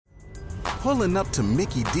Pulling up to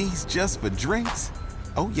Mickey D's just for drinks?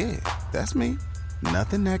 Oh yeah, that's me.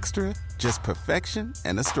 Nothing extra, just perfection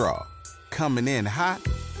and a straw. Coming in hot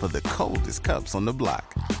for the coldest cups on the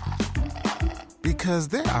block. Because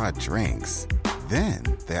there are drinks. Then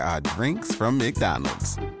there are drinks from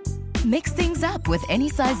McDonald's. Mix things up with any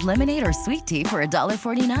size lemonade or sweet tea for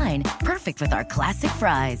 $1.49. Perfect with our classic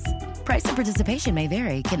fries. Price and participation may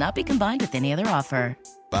vary. Cannot be combined with any other offer.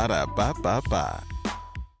 Ba-da-ba-ba-ba.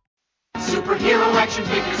 Superhero action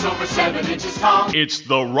figures over 7 inches tall. It's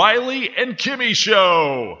the Riley and Kimmy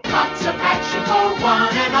Show. Lots of action for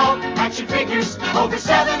one and all. Action figures over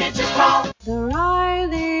 7 inches tall. The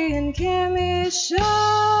Riley and Kimmy Show.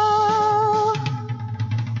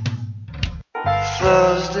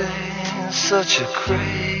 Thursday is such a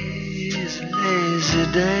crazy, lazy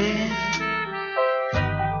day.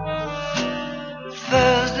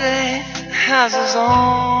 Thursday has its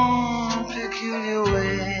own peculiar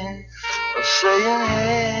way of saying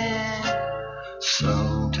hey.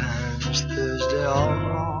 Sometimes Thursday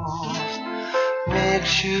almost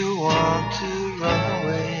makes you want to run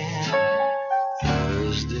away.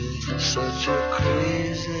 Thursday is such a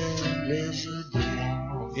crazy, lazy day.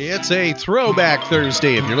 It's a throwback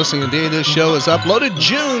Thursday. If you're listening today, this show is uploaded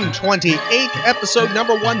June 28th, episode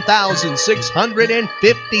number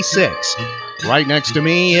 1656. Right next to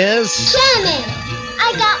me is... Shannon!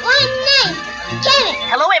 I got one name! Shannon!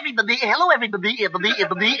 Hello, everybody.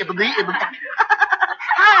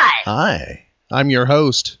 Hi! Hi. I'm your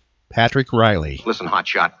host, Patrick Riley. Listen,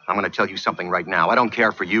 hotshot, I'm going to tell you something right now. I don't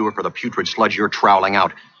care for you or for the putrid sludge you're troweling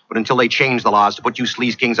out. But until they change the laws to put you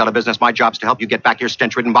sleaze kings out of business, my job's to help you get back your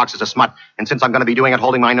stench-ridden boxes of smut. And since I'm going to be doing it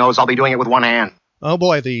holding my nose, I'll be doing it with one hand. Oh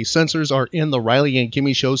boy, the censors are in the Riley and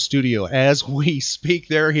Kimmy Show studio as we speak.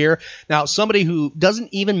 They're here. Now, somebody who doesn't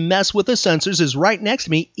even mess with the censors is right next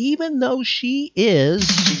to me, even though she is...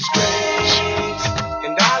 She's strange,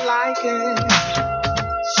 and I like it.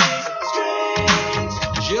 She's strange,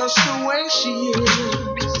 just the way she is.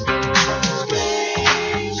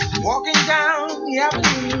 Strange, walking down the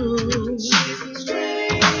avenue. She's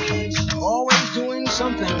strange, always doing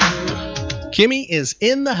something new. Kimmy is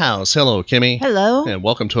in the house. Hello, Kimmy. Hello. And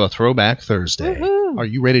welcome to a Throwback Thursday. Woohoo. Are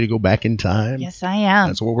you ready to go back in time? Yes, I am.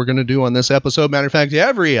 That's what we're going to do on this episode. Matter of fact,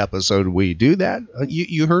 every episode we do that.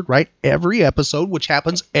 You heard right. Every episode, which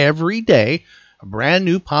happens every day, a brand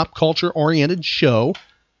new pop culture-oriented show,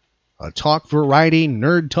 a talk variety,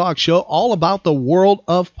 nerd talk show, all about the world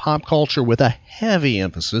of pop culture with a heavy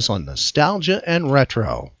emphasis on nostalgia and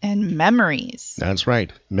retro. And memories. That's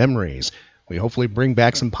right, memories. We hopefully bring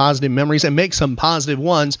back some positive memories and make some positive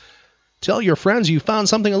ones. Tell your friends you found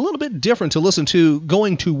something a little bit different to listen to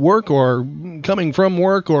going to work or coming from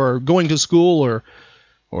work or going to school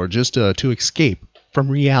or just to escape from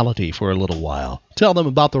reality for a little while. Tell them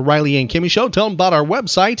about the Riley and Kimmy Show. Tell them about our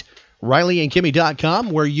website, RileyandKimmy.com,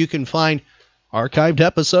 where you can find archived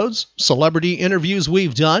episodes, celebrity interviews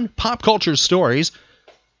we've done, pop culture stories,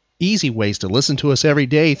 easy ways to listen to us every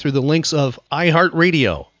day through the links of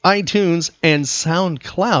iHeartRadio, iTunes, and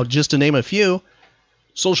SoundCloud, just to name a few.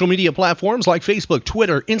 Social media platforms like Facebook,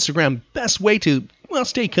 Twitter, Instagram, best way to,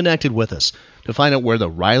 stay connected with us to find out where the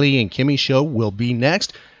Riley and Kimmy Show will be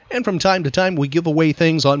next. And from time to time, we give away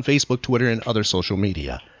things on Facebook, Twitter, and other social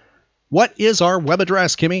media. What is our web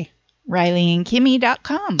address, Kimmy?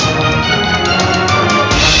 RileyandKimmy.com.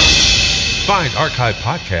 Find archive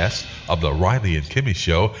podcasts of The Riley and Kimmy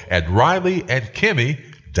Show at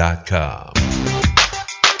RileyandKimmy.com.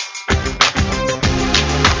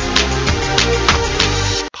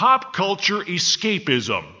 Pop culture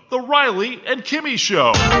escapism. The Riley and Kimmy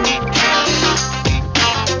Show.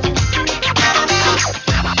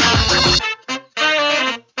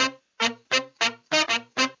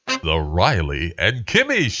 The Riley and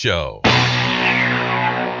Kimmy Show.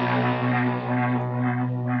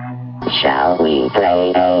 Shall we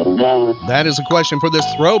play a game? That is a question for this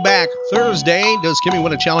Throwback Thursday. Does Kimmy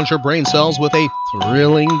want to challenge her brain cells with a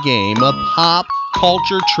thrilling game of pop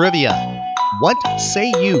culture trivia? What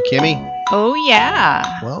say you, Kimmy? Oh,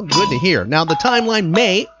 yeah. Well, good to hear. Now, the timeline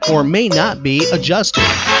may or may not be adjusted.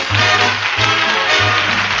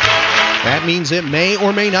 That means it may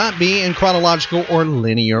or may not be in chronological or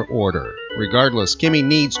linear order. Regardless, Kimmy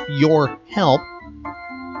needs your help.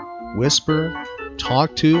 Whisper,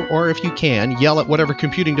 talk to, or if you can, yell at whatever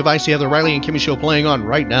computing device you have the Riley and Kimmy Show playing on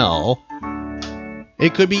right now.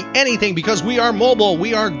 It could be anything because we are mobile,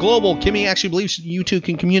 we are global. Kimmy actually believes you two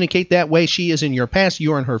can communicate that way. She is in your past,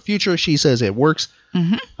 you are in her future. She says it works.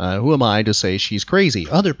 Mm-hmm. Who am I to say she's crazy?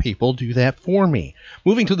 Other people do that for me.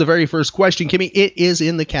 Moving to the very first question, Kimmy, it is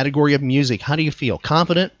in the category of music. How do you feel?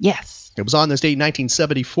 Confident? Yes. It was on this date,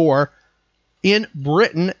 1974. In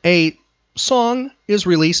Britain, a song is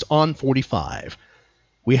released on 45.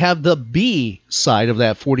 We have the B side of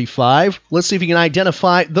that 45. Let's see if you can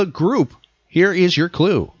identify the group. Here is your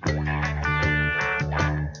clue.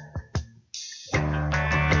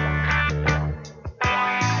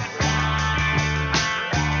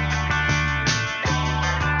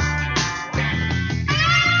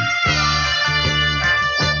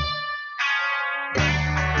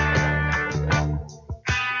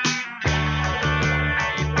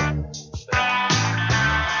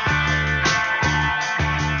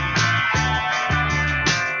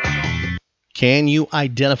 Can you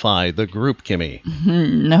identify the group, Kimmy?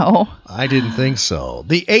 No. I didn't think so.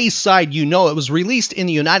 The A side, you know, it was released in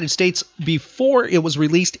the United States before it was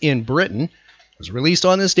released in Britain. It was released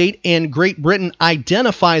on this date in Great Britain.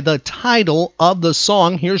 Identify the title of the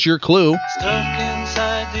song. Here's your clue. Stuck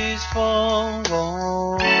inside these four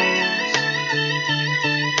walls,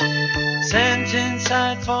 sent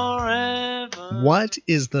inside forever. What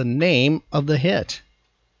is the name of the hit?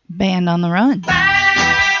 Band on the Run.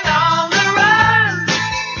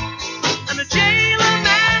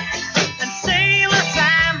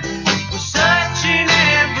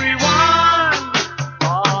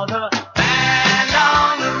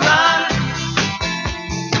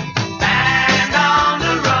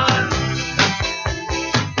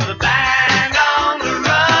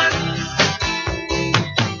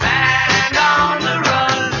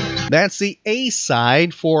 That's the A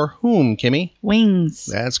side for whom, Kimmy? Wings.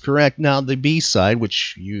 That's correct. Now, the B side,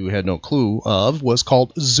 which you had no clue of, was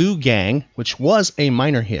called Zoo Gang, which was a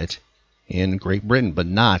minor hit in Great Britain, but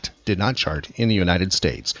did not chart in the United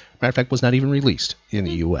States. Matter of fact, was not even released in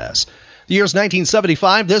the U.S. The year is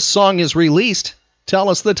 1975. This song is released. Tell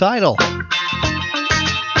us the title.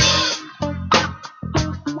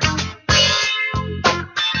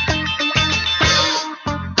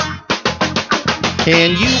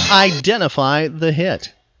 Can you identify the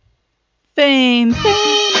hit? Fame, fame.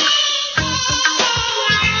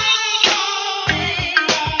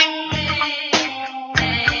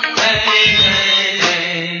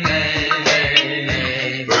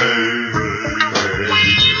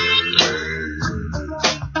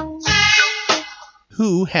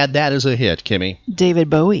 Who had that as a hit, Kimmy?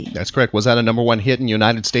 David Bowie. That's correct. Was that a number one hit in the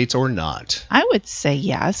United States or not? I would say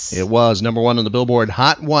yes. It was number one on the Billboard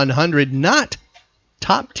Hot 100, not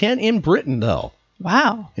top 10 in Britain, though.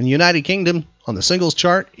 Wow. In the United Kingdom, on the singles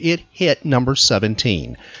chart, it hit number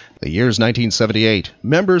 17. The year is 1978.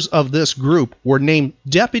 Members of this group were named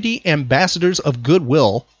Deputy Ambassadors of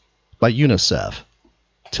Goodwill by UNICEF.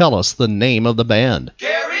 Tell us the name of the band.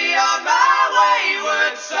 Carry on my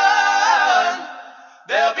wayward son.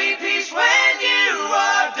 There'll be peace when you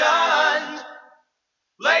are done.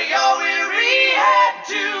 Lay your weary head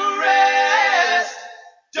to rest.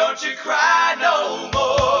 Don't you cry no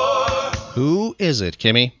more. Who is it,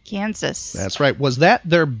 Kimmy? Kansas. That's right. Was that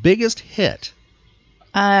their biggest hit?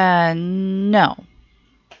 No.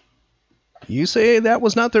 You say that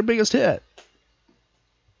was not their biggest hit.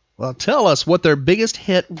 Well, tell us what their biggest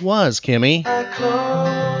hit was, Kimmy. I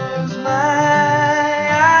close my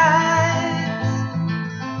eyes,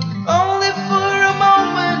 only for a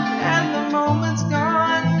moment, and the moment's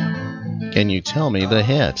gone. Can you tell me the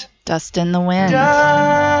hit? Dust in the Wind.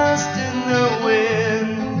 Dust in the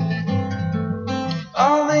wind.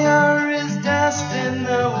 All they are is dust in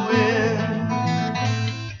the wind.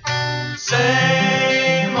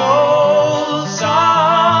 Same old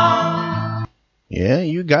song. Yeah,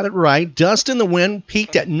 you got it right. Dust in the Wind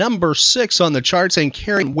peaked at number 6 on the charts, and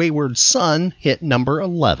Carry Wayward Son hit number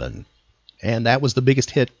 11. And that was the biggest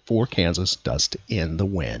hit for Kansas, Dust in the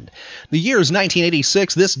Wind. The year is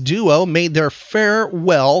 1986. This duo made their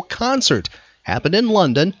farewell concert. Happened in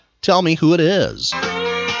London. Tell me who it is.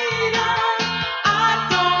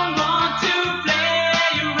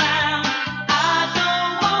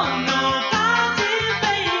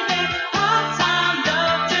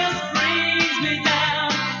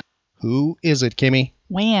 Who is it, Kimmy?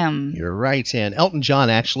 Wham. You're right, and Elton John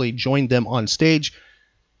actually joined them on stage.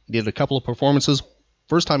 He did a couple of performances.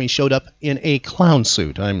 First time he showed up in a clown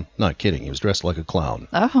suit. I'm not kidding. He was dressed like a clown.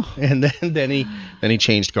 Oh. And then he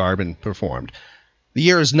changed garb and performed. The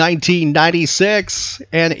year is 1996,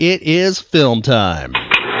 and it is film time.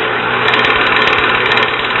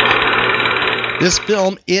 This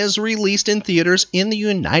film is released in theaters in the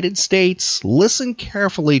United States. Listen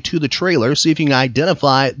carefully to the trailer, see if you can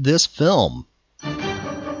identify this film.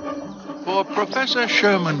 For Professor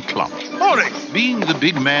Sherman Klump, being the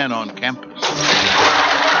big man on campus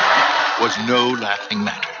was no laughing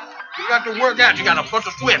matter. You got to work out. You got to put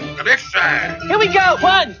the swift and exercise. Here we go.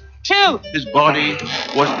 1, 2. His body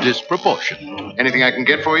was disproportionate. Anything I can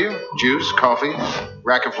get for you? Juice, coffee,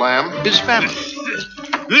 rack of lamb? His family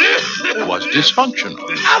was dysfunctional.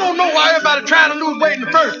 I don't know why everybody trying to lose weight in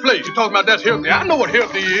the first place. You're talking about that's healthy. I know what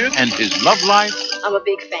healthy is. And his love life, I'm a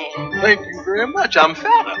big fan. Thank you very much. I'm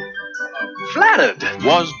flattered.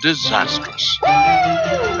 Was disastrous.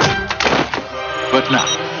 But now,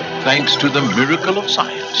 thanks to the miracle of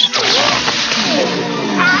science,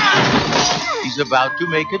 he's about to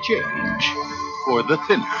make a change for the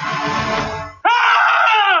thinner.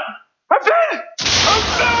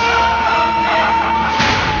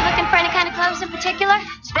 Looking for any kind of clothes in particular?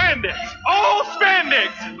 Spandex. All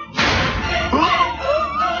spandex.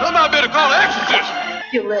 Somebody better call an exorcist.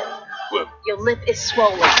 Your lip. Your lip is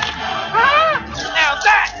swollen. Now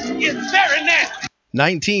that is very nasty.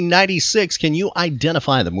 1996. Can you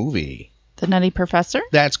identify the movie? The Nutty Professor?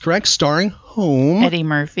 That's correct. Starring whom? Eddie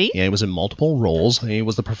Murphy. Yeah, he was in multiple roles. He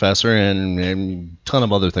was the professor and a ton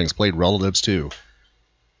of other things. Played relatives, too.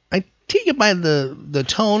 I take it by the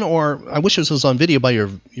tone, or I wish this was on video, by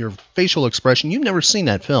your facial expression. You've never seen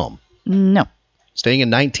that film. No. Staying in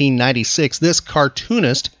 1996, this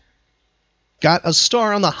cartoonist got a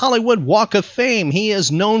star on the Hollywood Walk of Fame. He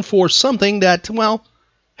is known for something that, well,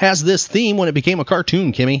 has this theme when it became a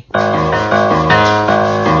cartoon, Kimmy.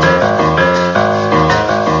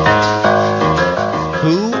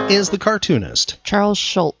 Who is the cartoonist? Charles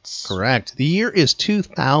Schulz. Correct. The year is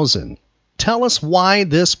 2000. Tell us why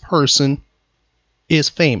this person is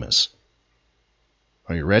famous.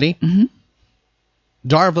 Are you ready? Mm-hmm.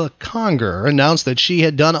 Darva Conger announced that she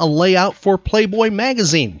had done a layout for Playboy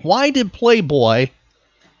magazine. Why did Playboy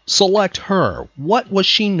select her? What was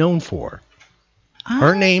she known for?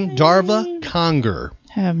 Her name, Darva Conger.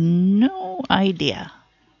 Have no idea.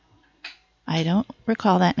 I don't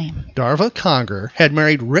recall that name. Darva Conger had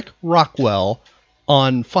married Rick Rockwell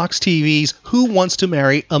on Fox TV's Who Wants to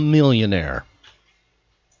Marry a Millionaire?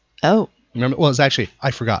 Oh. Remember? Well, it was actually,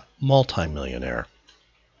 I forgot, Multimillionaire.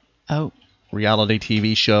 Oh. Reality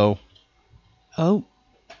TV show. Oh.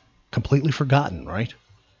 Completely forgotten, right?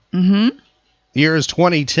 Mm-hmm. The year is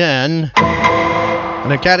 2010.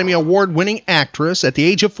 An Academy Award-winning actress at the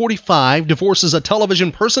age of 45 divorces a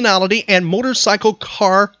television personality and motorcycle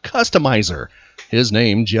car customizer. His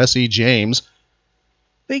name, Jesse James.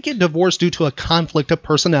 They get divorced due to a conflict of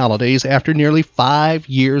personalities after nearly 5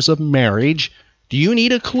 years of marriage. Do you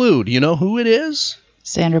need a clue? Do you know who it is?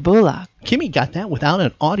 Sandra Bullock. Kimmy got that without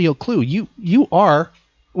an audio clue. You are,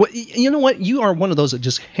 well, you know what? You are one of those that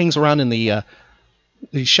just hangs around in the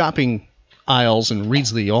shopping aisles and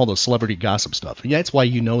reads all the celebrity gossip stuff. Yeah, that's why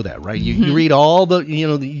you know that, right? Mm-hmm. You read all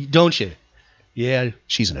the, don't you? Yeah,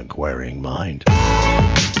 she's an inquiring mind.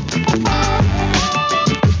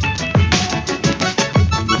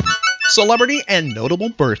 Celebrity and notable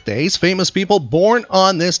birthdays. Famous people born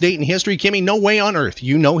on this date in history. Kimmy, no way on earth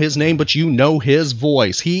you know his name, but you know his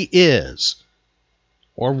voice. He is,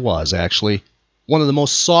 or was actually, one of the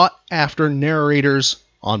most sought-after narrators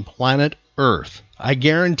on planet Earth. I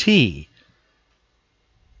guarantee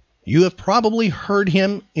you have probably heard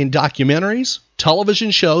him in documentaries,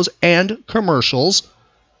 television shows, and commercials.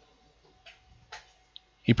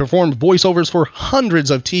 He performed voiceovers for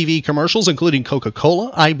hundreds of TV commercials, including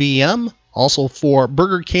Coca-Cola, IBM, also for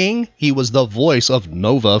Burger King. He was the voice of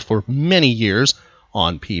Nova for many years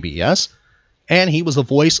on PBS, and he was the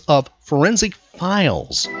voice of Forensic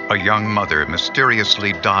Files. A young mother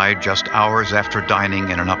mysteriously died just hours after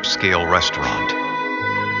dining in an upscale restaurant.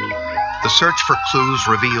 The search for clues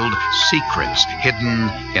revealed secrets hidden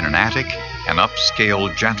in an attic, an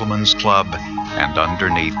upscale gentleman's club, and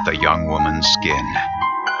underneath the young woman's skin.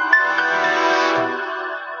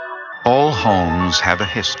 All homes have a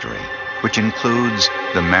history, which includes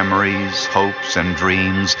the memories, hopes, and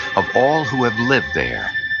dreams of all who have lived there.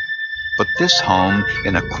 But this home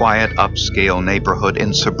in a quiet upscale neighborhood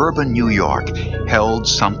in suburban New York held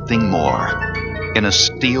something more. In a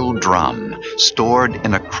steel drum, stored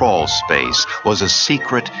in a crawl space, was a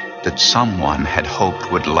secret that someone had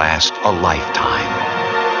hoped would last a lifetime.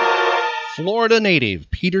 Florida native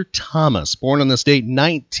Peter Thomas, born on this date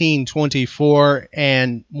 1924,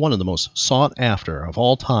 and one of the most sought after of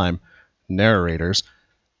all time narrators.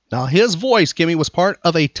 Now, his voice, Kimmy, was part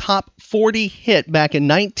of a top 40 hit back in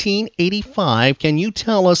 1985. Can you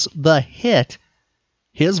tell us the hit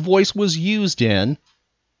his voice was used in?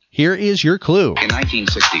 Here is your clue. In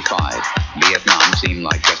 1965, Vietnam seemed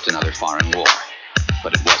like just another foreign war,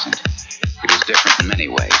 but it wasn't. It was different in many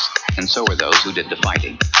ways, and so were those who did the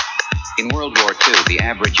fighting. In World War II, the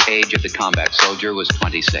average age of the combat soldier was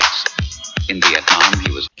 26. In Vietnam,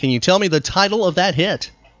 he was... Can you tell me the title of that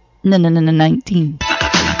hit? 19.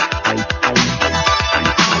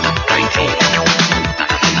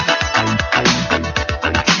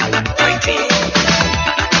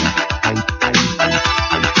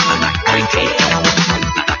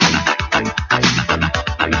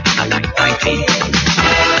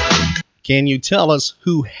 Can you tell us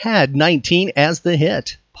who had 19 as the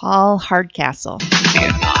hit? Paul Hardcastle.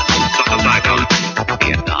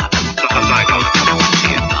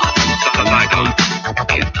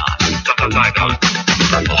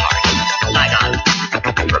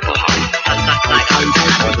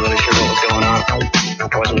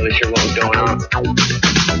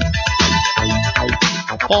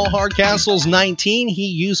 Paul Hardcastle's 19. He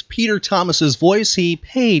used Peter Thomas's voice. He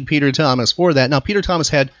paid Peter Thomas for that. Now, Peter Thomas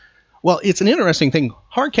had, well, it's an interesting thing.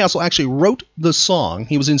 Hardcastle actually wrote the song.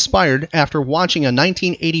 He was inspired after watching a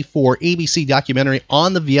 1984 ABC documentary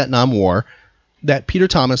on the Vietnam War that Peter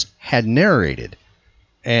Thomas had narrated.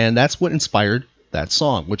 And that's what inspired that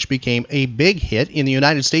song, which became a big hit in the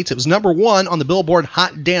United States. It was number 1 on the Billboard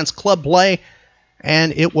Hot Dance Club Play,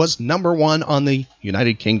 and it was number 1 on the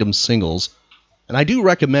United Kingdom singles. And I do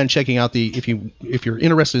recommend checking out if you're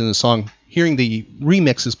interested in the song, hearing the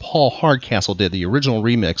remixes Paul Hardcastle did, the original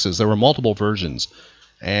remixes. There were multiple versions,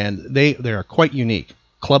 and they are quite unique.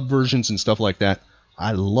 Club versions and stuff like that.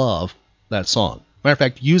 I love that song. Matter of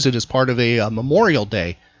fact, use it as part of a Memorial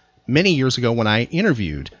Day many years ago when I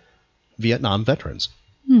interviewed Vietnam veterans.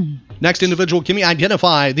 Next individual, Kimmy,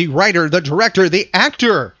 identify the writer, the director, the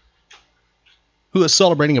actor who is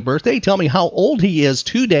celebrating a birthday. Tell me how old he is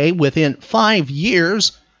today. Within 5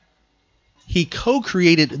 years, he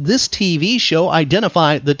co-created this TV show.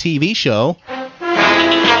 Identify the TV show.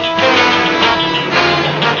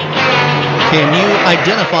 Can you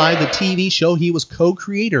identify the TV show he was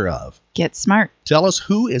co-creator of? Get smart. Tell us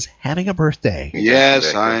who is having a birthday.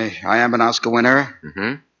 Yes, I am an Oscar winner.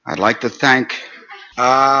 I'd like to thank...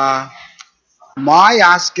 my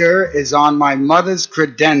Oscar is on my mother's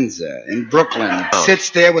credenza in Brooklyn. Sits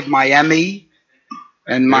there with my Emmy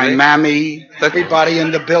and my mammy. Everybody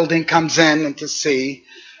in the building comes in and to see.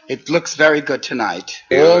 It looks very good tonight.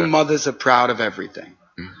 All mothers are proud of everything.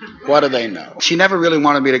 What do they know? She never really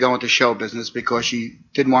wanted me to go into show business because she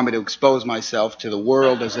didn't want me to expose myself to the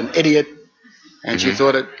world as an idiot. And she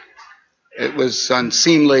thought it was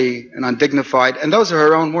unseemly and undignified. And those are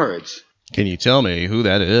her own words. Can you tell me who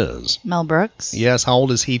that is? Mel Brooks. Yes, how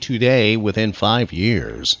old is he today within 5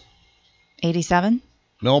 years? 87.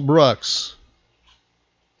 Mel Brooks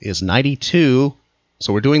is 92.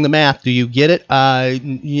 So we're doing the math. Do you get it?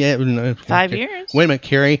 Yeah. 5 years. Wait a minute,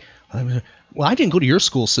 Carrie. Well, I didn't go to your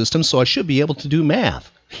school system, so I should be able to do math.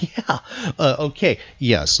 Yeah. Okay.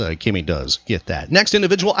 Yes, Kimmy does get that. Next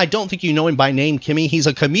individual, I don't think you know him by name, Kimmy. He's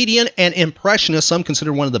a comedian and impressionist. Some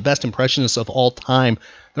consider one of the best impressionists of all time.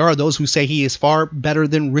 There are those who say he is far better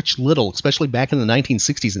than Rich Little, especially back in the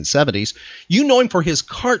 1960s and 70s. You know him for his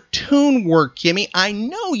cartoon work, Kimmy. I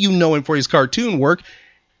know you know him for his cartoon work.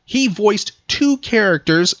 He voiced 2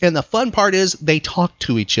 characters, and the fun part is they talk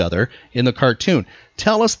to each other in the cartoon.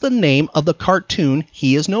 Tell us the name of the cartoon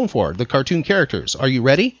he is known for, the cartoon characters. Are you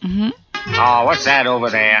ready? Oh, what's that over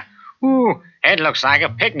there? Ooh, it looks like a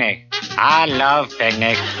picnic. I love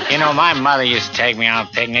picnics. You know, my mother used to take me on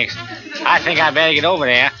picnics. I think I better get over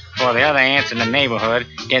there before the other aunts in the neighborhood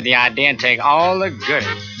get the idea and take all the goodies.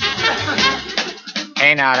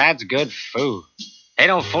 Hey, now, that's good food. They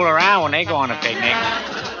don't fool around when they go on a picnic.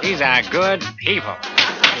 These are good people.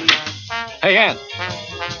 Hey, Aunt.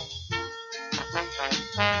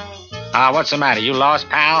 What's the matter? You lost,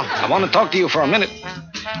 pal? I want to talk to you for a minute.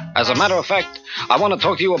 As a matter of fact, I want to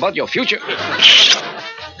talk to you about your future.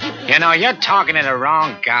 You know, you're talking to the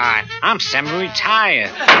wrong guy. I'm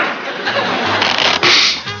semi-retired.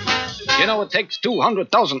 You know, it takes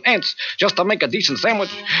 200,000 ants just to make a decent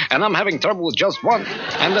sandwich, and I'm having trouble with just one,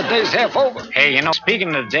 and the day's half over. Hey, you know,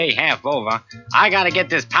 speaking of the day half over, I gotta get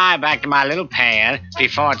this pie back to my little pad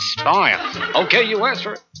before it's spoiled. Okay, you asked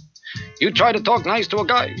for it. You try to talk nice to a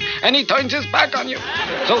guy, and he turns his back on you.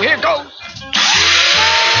 So here goes.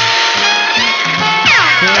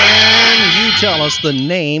 Can you tell us the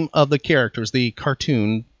name of the characters, the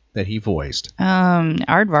cartoon that he voiced?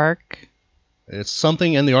 Aardvark. It's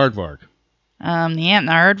something in the Aardvark. The Ant and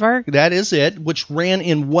the Aardvark? That is it, which ran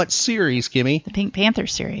in what series, Kimmy? The Pink Panther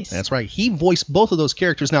series. That's right. He voiced both of those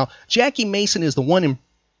characters. Now, Jackie Mason is the one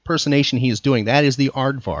impersonation he is doing. That is the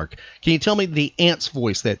Aardvark. Can you tell me the ant's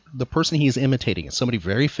voice, that the person he is imitating is somebody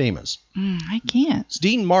very famous? I can't. It's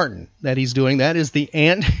Dean Martin that he's doing. That is the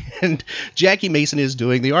ant, and Jackie Mason is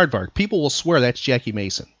doing the Aardvark. People will swear that's Jackie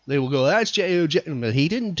Mason. They will go, that's but he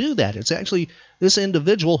didn't do that. It's actually this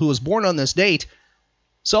individual who was born on this date,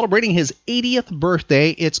 celebrating his 80th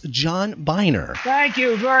birthday. It's John Biner. Thank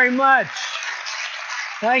you very much.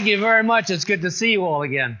 Thank you very much. It's good to see you all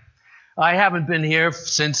again. I haven't been here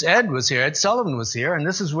since Ed was here. Ed Sullivan was here, and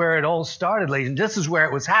this is where it all started, ladies. And this is where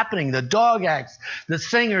it was happening. The dog acts, the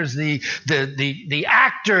singers, the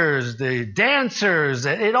actors, the dancers.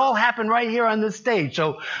 It all happened right here on this stage.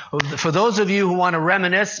 So for those of you who want to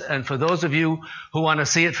reminisce, and for those of you who want to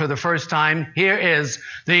see it for the first time, here is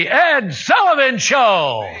the Ed Sullivan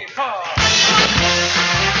Show.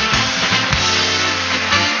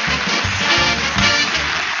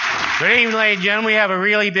 Good evening, ladies and gentlemen. We have a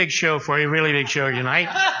really big show for you, really big show tonight.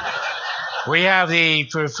 We have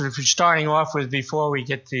for starting off with, before we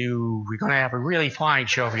get to, we're going to have a really fine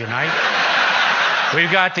show for you tonight.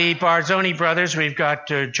 We've got the Barzoni brothers, we've got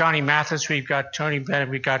Johnny Mathis, we've got Tony Bennett,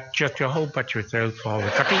 we've got just a whole bunch of those all the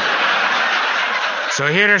cookie. So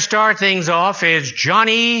here to start things off is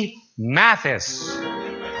Johnny Mathis.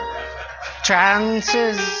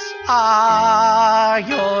 Chances are,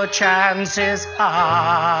 your chances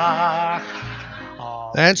are.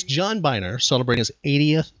 That's John Biner celebrating his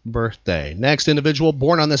 80th birthday. Next individual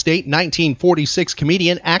born on this date, 1946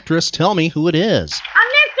 comedian, actress. Tell me who it is. Mr.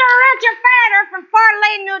 Richard Fader from Fort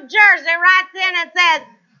Lee, New Jersey writes in and says,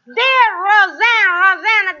 Dear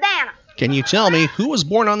Rosanna Dana. Can you tell me who was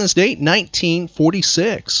born on this date,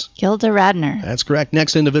 1946? Gilda Radner. That's correct.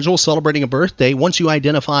 Next individual celebrating a birthday. Once you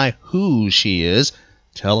identify who she is,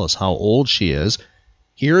 tell us how old she is.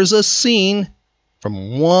 Here's a scene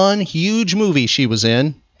from one huge movie she was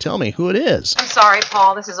in. Tell me who it is. I'm sorry,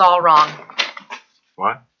 Paul. This is all wrong.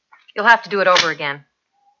 What? You'll have to do it over again.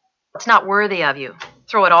 It's not worthy of you.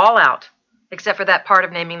 Throw it all out, except for that part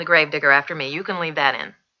of naming the gravedigger after me. You can leave that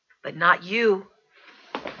in. But not you.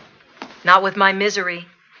 Not with my misery.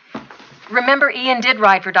 Remember, Ian did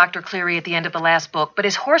ride for Dr. Cleary at the end of the last book, but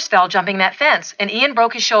his horse fell jumping that fence, and Ian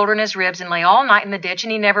broke his shoulder and his ribs and lay all night in the ditch,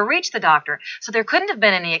 and he never reached the doctor, so there couldn't have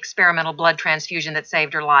been any experimental blood transfusion that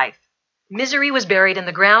saved her life. Misery was buried in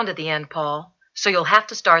the ground at the end, Paul, so you'll have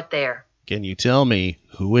to start there. Can you tell me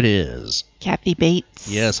who it is? Kathy Bates.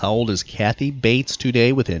 Yes, how old is Kathy Bates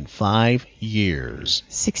today within 5 years?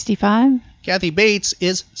 65. Kathy Bates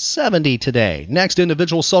is 70 today. Next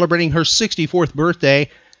individual celebrating her 64th birthday.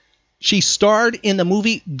 She starred in the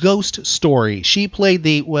movie Ghost Story. She played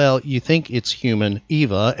the, well, you think it's human,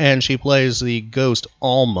 Eva, and she plays the ghost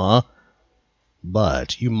Alma.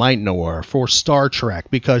 But you might know her for Star Trek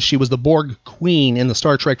because she was the Borg Queen in the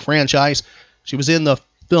Star Trek franchise. She was in the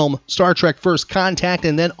film Star Trek First Contact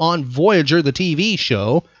and then on Voyager, the TV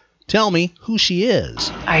show. Tell me who she is.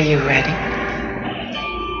 Are you ready?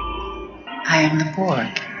 I am the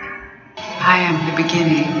Borg. I am the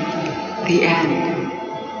beginning, the end,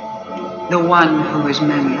 the one who is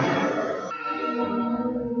many.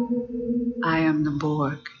 I am the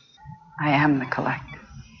Borg. I am the collective.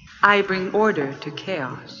 I bring order to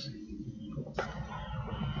chaos.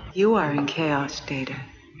 You are in chaos, Data.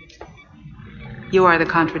 You are the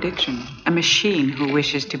contradiction, a machine who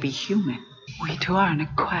wishes to be human. We two are on a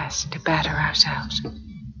quest to better ourselves,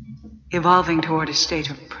 evolving toward a state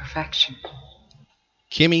of perfection.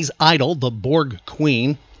 Kimmy's idol, the Borg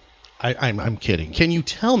Queen. I'm kidding. Can you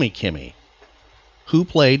tell me, Kimmy, who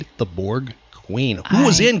played the Borg Queen? Who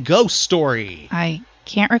was in Ghost Story? I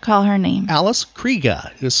can't recall her name. Alice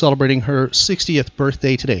Krige is celebrating her 60th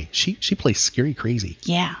birthday today. She plays Scary Crazy.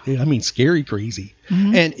 Yeah. I mean, Scary Crazy.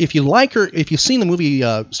 Mm-hmm. And if you like her, if you've seen the movie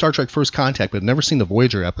Star Trek First Contact but never seen the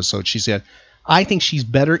Voyager episode, she said, I think she's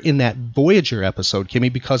better in that Voyager episode,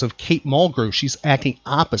 Kimmy, because of Kate Mulgrew. She's acting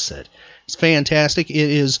opposite. It's fantastic. It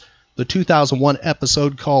is the 2001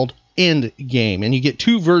 episode called End Game, and you get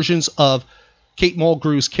two versions of Kate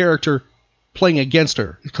Mulgrew's character playing against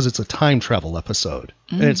her because it's a time travel episode.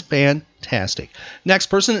 And it's fantastic. Next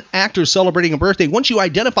person, an actor celebrating a birthday. Once you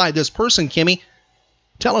identify this person, Kimmy,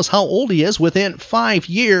 tell us how old he is within 5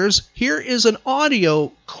 years. Here is an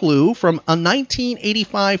audio clue from a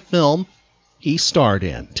 1985 film he starred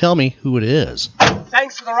in. Tell me who it is.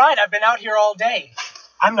 Thanks for the ride. I've been out here all day.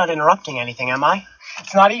 I'm not interrupting anything, am I?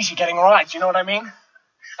 It's not easy getting rides, you know what I mean?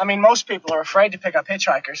 I mean, most people are afraid to pick up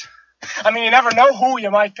hitchhikers. I mean, you never know who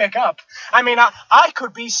you might pick up. I mean, I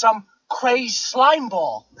could be some crazed slime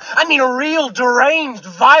ball. I mean, a real deranged,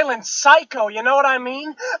 violent psycho, you know what I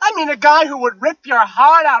mean? I mean, a guy who would rip your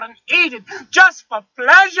heart out and eat it just for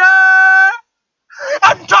pleasure.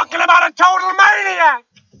 I'm talking about a total maniac.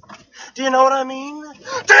 Do you know what I mean?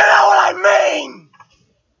 Do you know what I mean?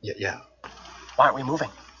 Yeah. Why aren't we moving?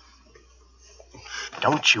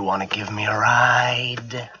 Don't you want to give me a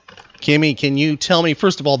ride? Kimmy, can you tell me,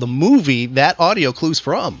 first of all, the movie that audio clue's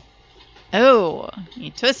from? Oh, you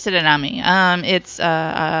twisted it on me. It's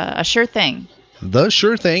a Sure Thing. The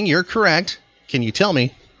Sure Thing, you're correct. Can you tell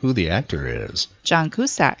me who the actor is. John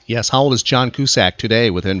Cusack. Yes, how old is John Cusack today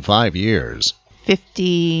within 5 years?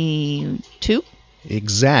 52?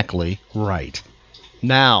 Exactly right.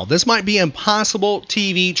 Now, this might be impossible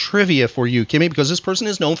TV trivia for you, Kimmy, because this person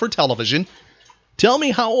is known for television. Tell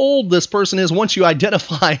me how old this person is once you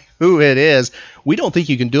identify who it is. We don't think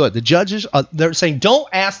you can do it. The judges, they're saying, don't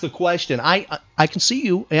ask the question. I can see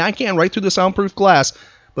you, and I can right through the soundproof glass,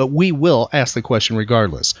 but we will ask the question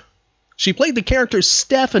regardless. She played the character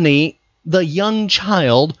Stephanie, the young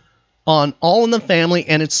child, on All in the Family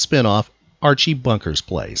and its spinoff, Archie Bunker's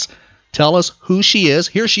Place. Tell us who she is.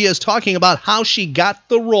 Here she is talking about how she got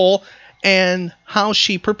the role and how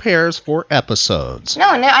she prepares for episodes. No,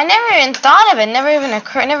 I never even thought of it. Never even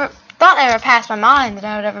occurred. Never thought it ever passed my mind that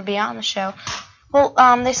I would ever be on the show. Well,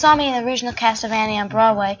 they saw me in the original cast of Annie on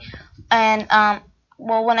Broadway, and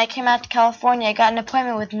when I came out to California, I got an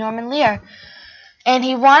appointment with Norman Lear, and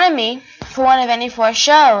he wanted me for one of any 4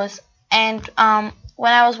 shows. And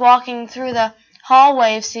when I was walking through the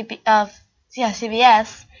hallway of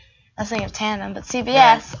CBS, I was thinking of Tandem, but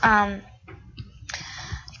CBS.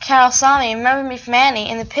 Carol saw me, remembered me from Annie,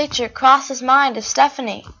 and the picture crossed his mind as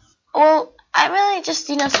Stephanie. Well, I really just,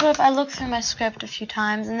 I looked through my script a few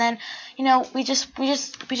times, and then, we just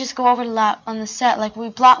go over it a lot on the set. Like we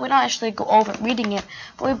don't actually go over reading it,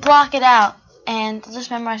 but we block it out and just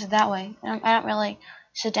memorize it that way. I don't really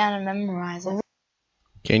sit down and memorize it.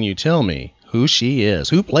 Can you tell me who she is?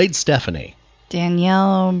 Who played Stephanie?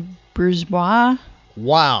 Danielle Brisbois.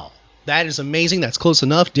 Wow. That is amazing. That's close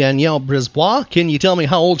enough. Danielle Brisbois. Can you tell me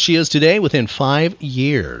how old she is today within 5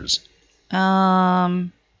 years?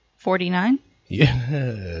 49.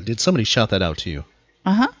 Yeah. Did somebody shout that out to you?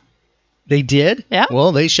 Uh-huh. They did? Yeah.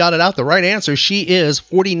 Well, they shouted out the right answer. She is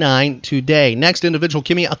 49 today. Next individual,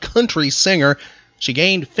 Kimmy, a country singer. She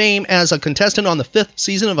gained fame as a contestant on the 5th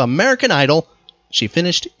season of American Idol. She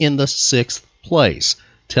finished in the 6th place.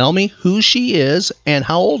 Tell me who she is and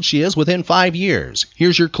how old she is within 5 years.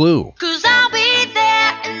 Here's your clue. 'Cause I'll be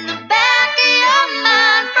there in the back of your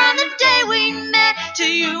mind from the day we met to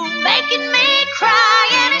you making me cry,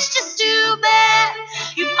 and it's just too bad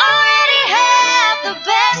you've already had the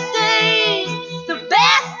best days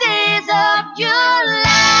of your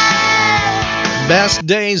life. Best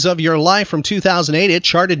Days of Your Life from 2008. It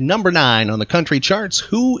charted number 9 on the country charts.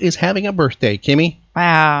 Who is having a birthday, Kimmy?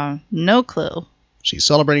 Wow, no clue. She's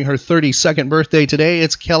celebrating her 32nd birthday today.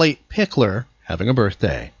 It's Kelly Pickler having a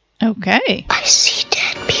birthday. Okay. I see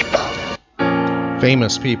dead people.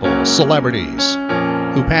 Famous people, celebrities,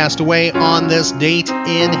 who passed away on this date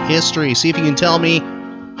in history. See if you can tell me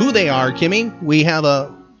who they are, Kimmy. We have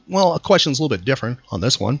a question's a little bit different on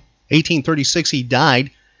this one. 1836, he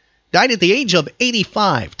died. Died at the age of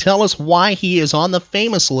 85. Tell us why he is on the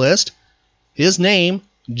famous list. His name,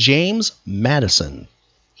 James Madison.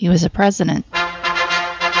 He was a president.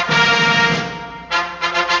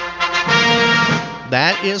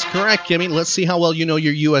 That is correct, Kimmy. Let's see how well you know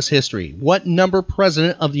your U.S. history. What number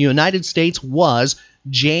president of the United States was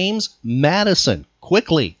James Madison?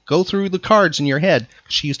 Quickly, go through the cards in your head.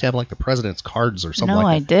 She used to have like the president's cards or something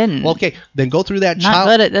like that. No, I didn't. Okay, then go through that. Not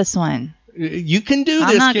good at this one. You can do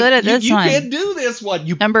this. I'm not good at this one. You can do this one.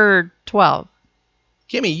 Number 12.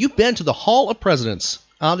 Kimmy, you've been to the Hall of Presidents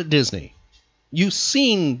out at Disney. You've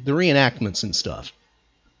seen the reenactments and stuff.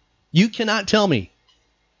 You cannot tell me.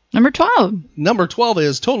 Number 12. Number 12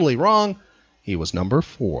 is totally wrong. He was number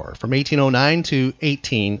 4 from 1809 to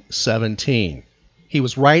 1817. He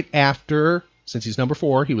was right after, since he's number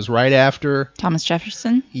 4, he was right after Thomas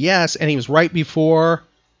Jefferson? Yes, and he was right before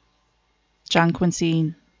John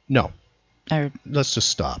Quincy. No. Let's just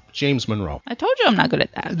stop. James Monroe. I told you I'm not good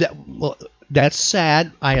at that. That's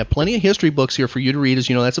sad. I have plenty of history books here for you to read. As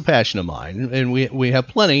you know, that's a passion of mine. And we have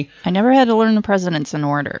plenty. I never had to learn the presidents in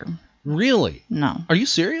order. Really? No. Are you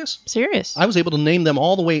serious? Serious. I was able to name them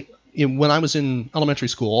all the way, when I was in elementary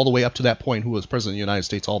school, all the way up to that point, who was president of the United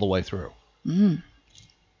States all the way through. Mm.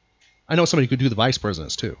 I know somebody who could do the vice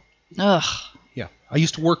presidents, too. Ugh. Yeah. I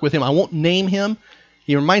used to work with him. I won't name him.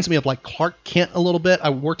 He reminds me of like Clark Kent a little bit. I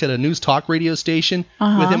worked at a news talk radio station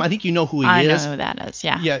with him. I think you know who he is. I know who that is,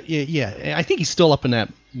 yeah. Yeah. I think he's still up in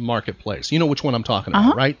that marketplace. You know which one I'm talking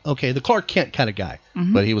about, right? Okay, the Clark Kent kind of guy,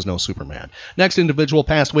 but he was no Superman. Next individual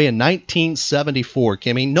passed away in 1974,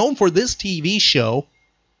 Kimmy. Known for this TV show.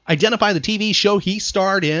 Identify the TV show he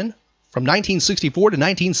starred in from 1964 to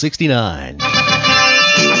 1969.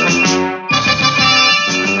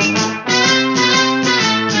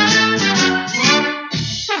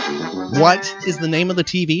 What is the name of the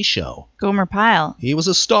TV show? Gomer Pyle. He was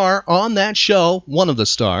a star on that show, one of the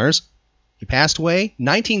stars. He passed away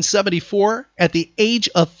 1974 at the age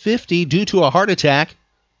of 50 due to a heart attack.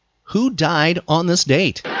 who died on this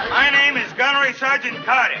date. My name is Gunnery Sergeant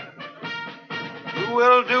Carter. You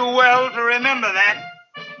will do well to remember that,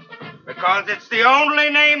 because it's the only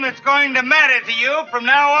name that's going to matter to you from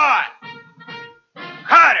now on.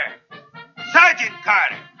 Carter. Sergeant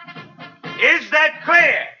Carter. Is that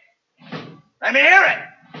clear? Let me hear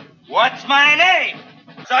it. What's my name?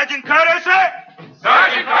 Sergeant Carter, sir?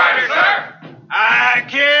 Sergeant Carter, sir. I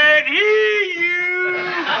can't hear you.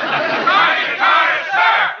 Sergeant Carter,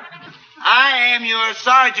 sir. I am your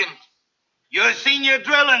sergeant, your senior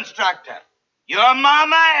drill instructor, your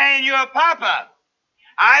mama and your papa.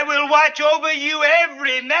 I will watch over you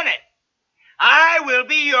every minute. I will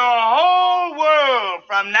be your whole world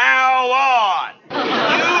from now on. You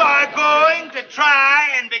are going to try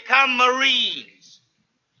and become Marines.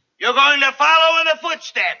 You're going to follow in the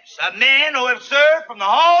footsteps of men who have served from the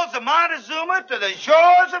halls of Montezuma to the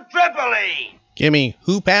shores of Tripoli. Kimmy,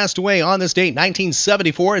 who passed away on this date,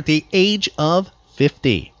 1974, at the age of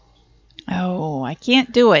 50. Oh, I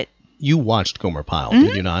can't do it. You watched Gomer Pyle,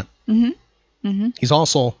 did you not? Mm-hmm. Mm-hmm. He's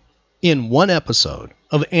also in one episode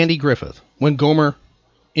of Andy Griffith, When Gomer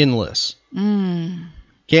Enlists.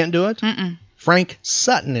 Can't do it? Mm-mm. Frank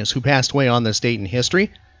Sutton is who passed away on this date in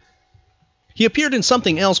history. He appeared in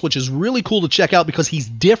something else, which is really cool to check out because he's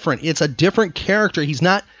different. It's a different character. He's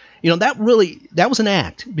not, that was an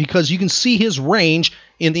act because you can see his range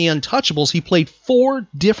in The Untouchables. He played 4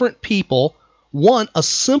 different people. One, a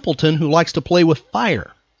simpleton who likes to play with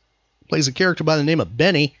fire. Plays a character by the name of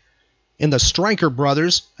Benny. In the Stryker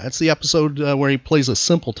Brothers, that's the episode where he plays a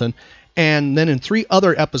simpleton. And then in 3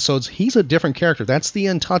 other episodes, he's a different character. That's The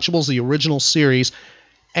Untouchables, the original series.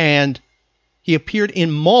 And he appeared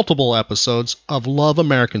in multiple episodes of Love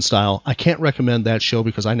American Style. I can't recommend that show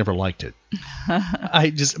because I never liked it.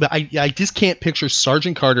 I just can't picture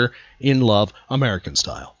Sergeant Carter in Love American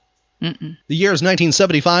Style. Mm-mm. The year is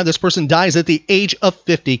 1975. This person dies at the age of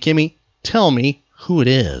 50. Kimmy, tell me who it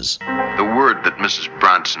is. The word that Mrs.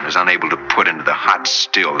 Bronson is unable to put into the hot,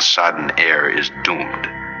 still, sodden air is doomed.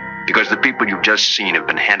 Because the people you've just seen have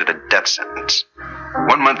been handed a death sentence.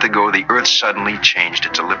 1 month ago, the Earth suddenly changed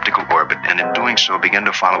its elliptical orbit, and in doing so began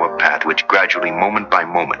to follow a path which gradually, moment by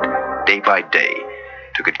moment, day by day,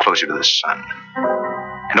 took it closer to the sun.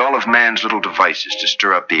 And all of man's little devices to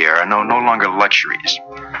stir up the air are no longer luxuries.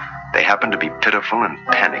 They happen to be pitiful and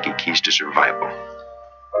panicky keys to survival.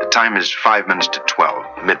 The time is 5 minutes to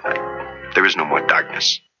 12, midnight. There is no more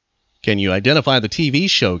darkness. Can you identify the TV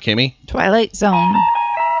show, Kimmy? Twilight Zone.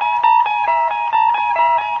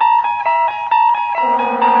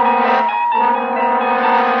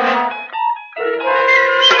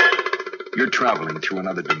 You're traveling through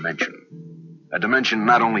another dimension. A dimension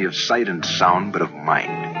not only of sight and sound, but of mind.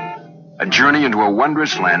 A journey into a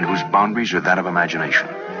wondrous land whose boundaries are that of imagination.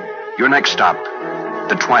 Your next stop,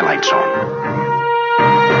 the Twilight Zone.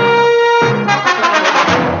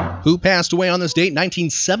 Who passed away on this date,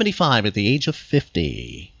 1975, at the age of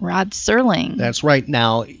 50. Rod Serling. That's right.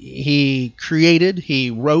 Now, he created,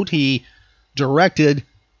 he wrote, he directed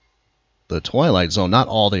the Twilight Zone, not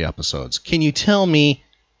all the episodes. Can you tell me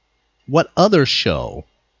what other show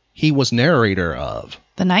he was narrator of?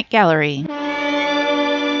 The Night Gallery. The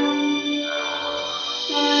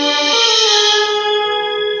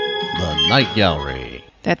Night Gallery.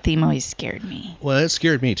 That theme always scared me. Well, it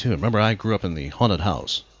scared me, too. Remember, I grew up in the haunted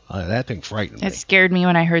house. That thing frightened me. It scared me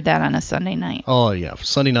when I heard that on a Sunday night. Oh, yeah,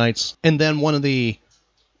 Sunday nights. And then one of the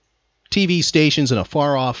TV stations in a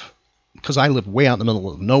far off, because I lived way out in the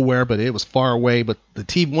middle of nowhere, but it was far away, but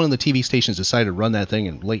one of the TV stations decided to run that thing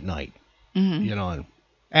in late night. Mm-hmm. And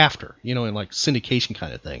after, in like syndication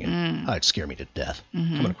kind of thing. And it'd scare me to death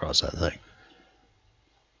coming across that thing.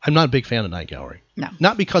 I'm not a big fan of Night Gallery. No.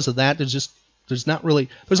 Not because of that.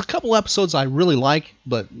 There's a couple episodes I really like,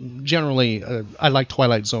 but generally I like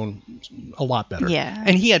Twilight Zone a lot better. Yeah.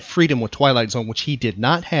 And he had freedom with Twilight Zone, which he did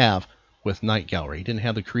not have with Night Gallery. He didn't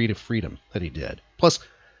have the creative freedom that he did. Plus,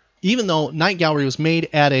 even though Night Gallery was made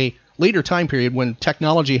at a later time period when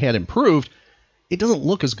technology had improved, it doesn't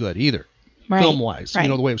look as good either, film-wise. Right.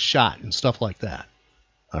 The way it was shot and stuff like that.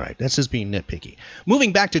 All right, that's just being nitpicky.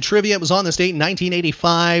 Moving back to trivia, it was on this date in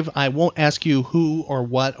 1985. I won't ask you who or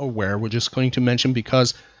what or where. We're just going to mention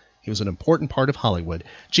because he was an important part of Hollywood.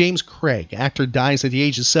 James Craig, actor, dies at the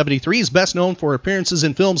age of 73. He's best known for appearances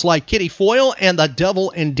in films like Kitty Foyle and The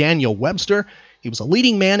Devil and Daniel Webster. He was a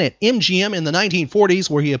leading man at MGM in the 1940s,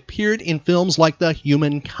 where he appeared in films like The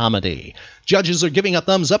Human Comedy. Judges are giving a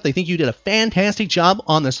thumbs up. They think you did a fantastic job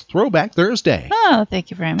on this Throwback Thursday. Oh, thank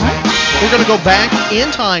you very much. We're going to go back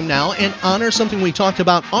in time now and honor something we talked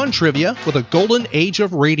about on trivia for the golden age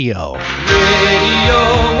of radio. Radio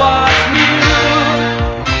was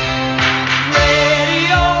new.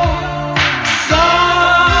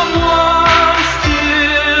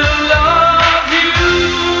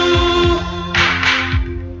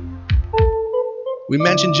 We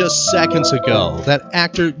mentioned just seconds ago that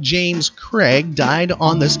actor James Craig died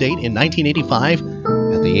on this date in 1985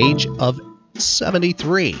 at the age of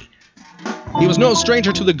 73. He was no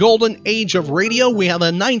stranger to the golden age of radio. We have a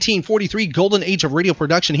 1943 golden age of radio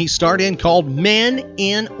production he starred in called Men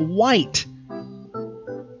in White.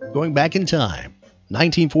 Going back in time,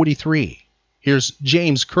 1943. Here's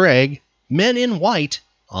James Craig, Men in White,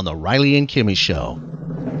 on the Riley and Kimmy Show.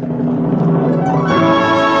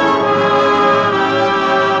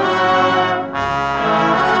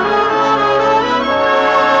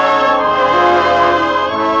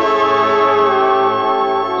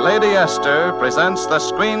 Lady Esther presents the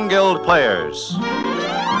Screen Guild Players.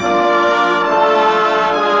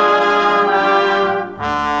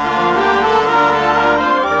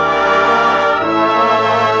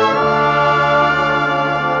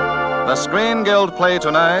 The Screen Guild play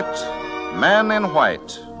tonight, Men in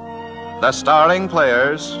White. The starring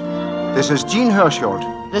players. This is Jean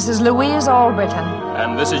Hersholt. This is Louise Albritton.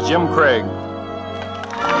 And this is Jim Craig.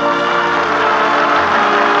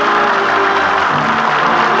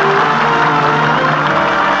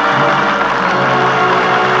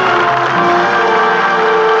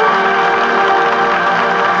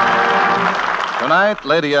 Tonight,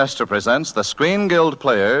 Lady Esther presents the Screen Guild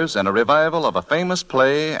Players in a revival of a famous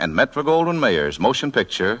play and Metro-Goldwyn-Mayer's motion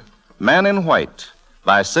picture, Man in White,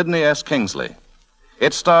 by Sidney S. Kingsley.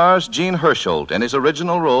 It stars Jean Hersholt in his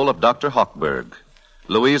original role of Dr. Hochberg,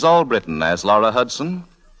 Louise Albritton as Laura Hudson,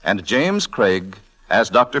 and James Craig as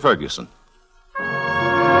Dr. Ferguson.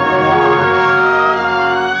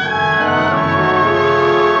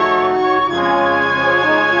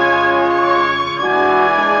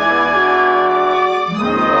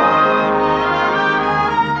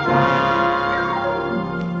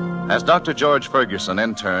 As Dr. George Ferguson,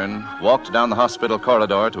 intern, walked down the hospital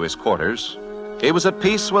corridor to his quarters, he was at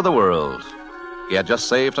peace with the world. He had just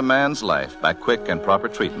saved a man's life by quick and proper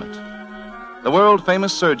treatment. The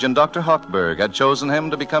world-famous surgeon, Dr. Hochberg, had chosen him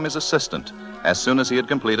to become his assistant as soon as he had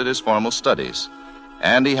completed his formal studies.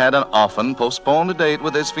 And he had an often postponed date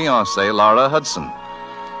with his fiancée, Laura Hudson.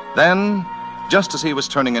 Then, just as he was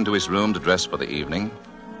turning into his room to dress for the evening,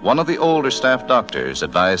 one of the older staff doctors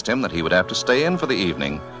advised him that he would have to stay in for the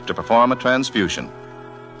evening to perform a transfusion.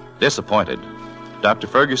 Disappointed, Dr.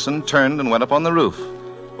 Ferguson turned and went up on the roof,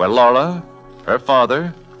 where Laura, her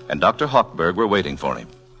father, and Dr. Hochberg were waiting for him.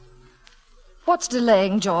 What's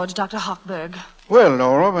delaying George, Dr. Hochberg? Well,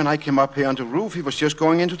 Laura, when I came up here on the roof, he was just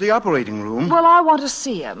going into the operating room. Well, I want to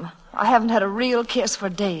see him. I haven't had a real kiss for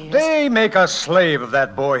days. They make a slave of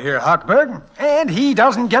that boy here, Hochberg, and he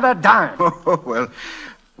doesn't get a dime. Well,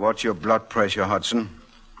 watch your blood pressure, Hudson.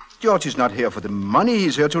 George is not here for the money.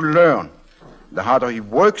 He's here to learn. The harder he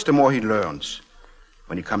works, the more he learns.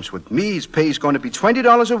 When he comes with me, his pay is going to be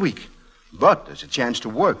 $20 a week. But there's a chance to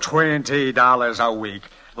work. $20 a week.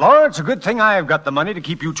 Laura, it's a good thing I've got the money to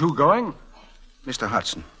keep you two going. Mr.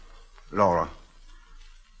 Hudson, Laura,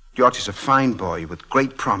 George is a fine boy with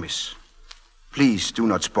great promise. Please do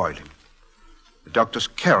not spoil him. The doctor's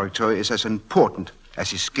character is as important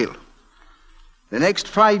as his skill. The next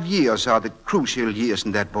 5 years are the crucial years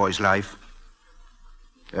in that boy's life.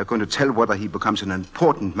 They're going to tell whether he becomes an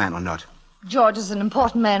important man or not. George is an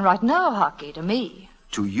important man right now, Hockey, to me.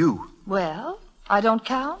 To you. Well, I don't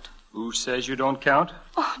count? Who says you don't count?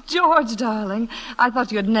 Oh, George, darling, I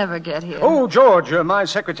thought you'd never get here. Oh, George, my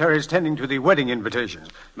secretary is tending to the wedding invitations.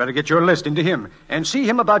 Better get your list into him and see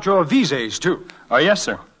him about your visas, too. Oh, yes,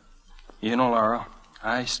 sir. You know, Laura,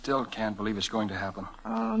 I still can't believe it's going to happen.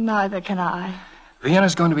 Oh, neither can I.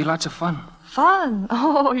 Vienna's going to be lots of fun. Fun?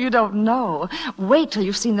 Oh, you don't know. Wait till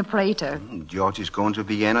you've seen the Prater. George is going to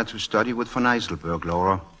Vienna to study with von Eiselberg,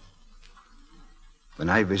 Laura. When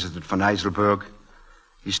I visited von Eiselberg,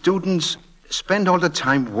 his students spend all the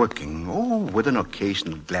time working, with an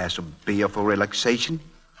occasional glass of beer for relaxation.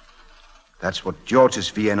 That's what George's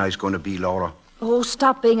Vienna is going to be, Laura. Oh,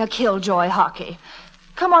 stop being a killjoy, Hockey.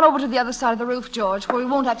 Come on over to the other side of the roof, George, where we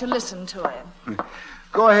won't have to listen to him.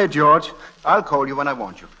 Go ahead, George. I'll call you when I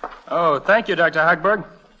want you. Oh, thank you, Dr. Hochberg.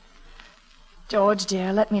 George,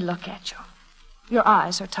 dear, let me look at you. Your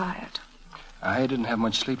eyes are tired. I didn't have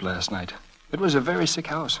much sleep last night. It was a very sick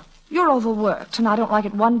house. You're overworked, and I don't like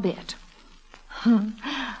it one bit.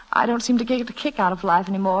 I don't seem to get a kick out of life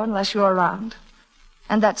anymore unless you're around.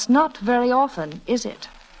 And that's not very often, is it?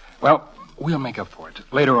 Well, we'll make up for it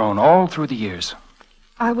later on, all through the years.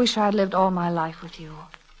 I wish I'd lived all my life with you.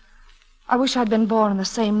 I wish I'd been born in the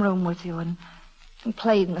same room with you and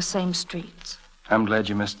played in the same streets. I'm glad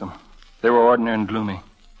you missed them. They were ordinary and gloomy.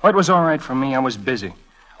 Oh, it was all right for me. I was busy.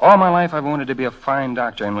 All my life I've wanted to be a fine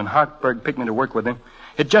doctor, and when Hochberg picked me to work with him,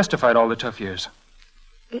 it justified all the tough years.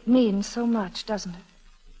 It means so much, doesn't it?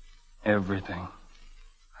 Everything.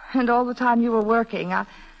 And all the time you were working,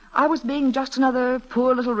 I was being just another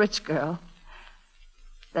poor little rich girl.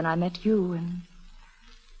 Then I met you, and...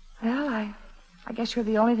 Well, I guess you're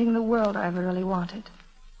the only thing in the world I ever really wanted.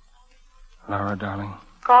 Laura, darling.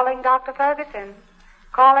 Calling Dr. Ferguson.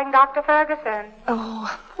 Calling Dr. Ferguson.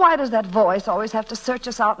 Oh, why does that voice always have to search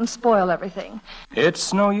us out and spoil everything?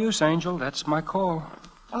 It's no use, Angel. That's my call.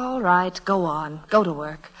 All right, go on. Go to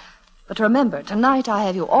work. But remember, tonight I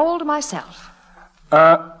have you all to myself.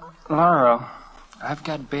 Laura, I've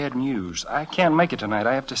got bad news. I can't make it tonight.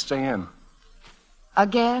 I have to stay in.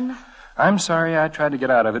 Again? I'm sorry I tried to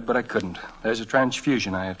get out of it, but I couldn't. There's a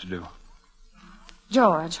transfusion I have to do.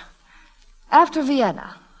 George, after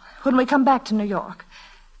Vienna, when we come back to New York,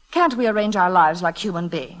 can't we arrange our lives like human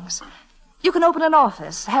beings? You can open an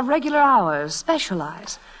office, have regular hours,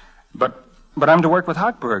 specialize. But I'm to work with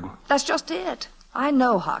Hochberg. That's just it. I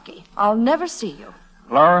know hockey. I'll never see you.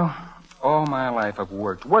 Laura, all my life I've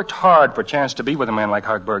worked hard for a chance to be with a man like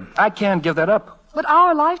Hochberg. I can't give that up. But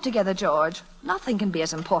our life together, George, nothing can be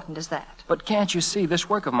as important as that. But can't you see, this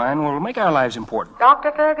work of mine will make our lives important.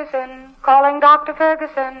 Dr. Ferguson. Calling Dr.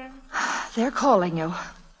 Ferguson. They're calling you.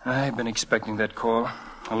 I've been expecting that call.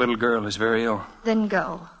 A little girl is very ill. Then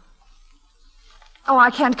go. Oh, I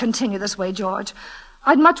can't continue this way, George.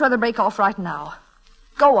 I'd much rather break off right now.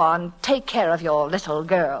 Go on, take care of your little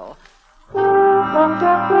girl.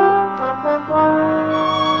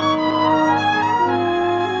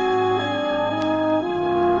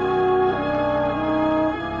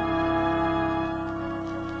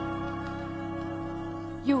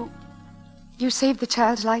 You saved the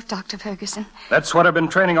child's life, Dr. Ferguson. That's what I've been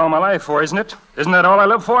training all my life for, isn't it? Isn't that all I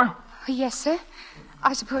live for? Yes, sir.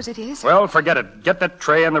 I suppose it is. Well, forget it. Get that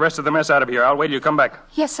tray and the rest of the mess out of here. I'll wait till you come back.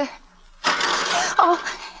 Yes, sir. Oh.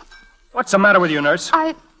 What's the matter with you, nurse?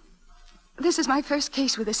 This is my first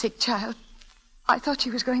case with a sick child. I thought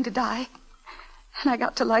she was going to die. And I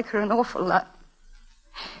got to like her an awful lot.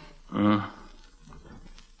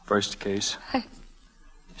 First case.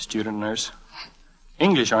 Student nurse.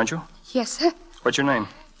 English, aren't you? Yes, sir. What's your name?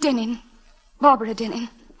 Denning. Barbara Denning.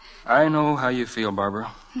 I know how you feel,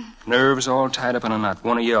 Barbara. Nerves all tied up in a knot.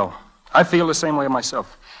 Want to yell. I feel the same way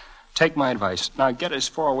myself. Take my advice. Now get as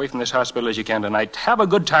far away from this hospital as you can tonight. Have a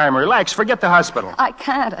good time. Relax. Forget the hospital. I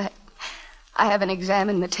can't. I have an exam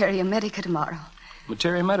in Materia Medica tomorrow.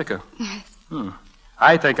 Materia Medica? Yes.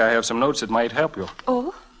 I think I have some notes that might help you.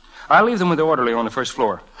 Oh? I'll leave them with the orderly on the first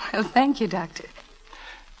floor. Well, thank you, Doctor.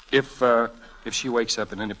 If she wakes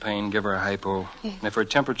up in any pain, give her a hypo. Yes. And if her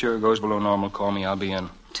temperature goes below normal, call me. I'll be in.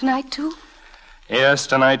 Tonight, too? Yes,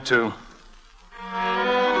 tonight, too.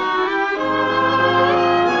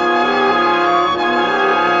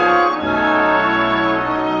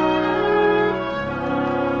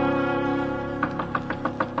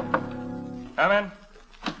 Come in.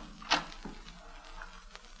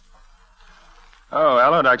 Oh,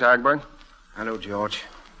 hello, Dr. Hochberg. Hello, George.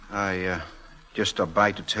 I just stopped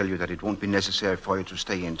by to tell you that it won't be necessary for you to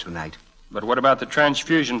stay in tonight. But what about the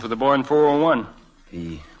transfusion for the boy in 401?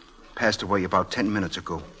 He passed away about 10 minutes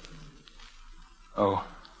ago. Oh.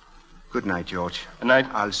 Good night, George. Good night.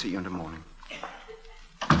 I'll see you in the morning.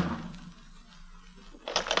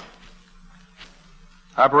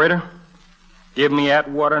 Operator, give me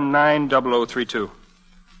Atwater 90032.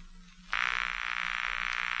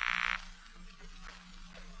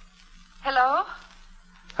 Hello?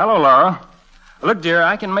 Hello, Laura. Look, dear,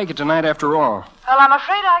 I can make it tonight after all. Well, I'm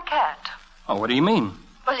afraid I can't. Oh, what do you mean?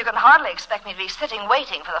 Well, you can hardly expect me to be sitting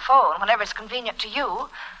waiting for the phone whenever it's convenient to you.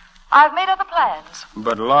 I've made other plans.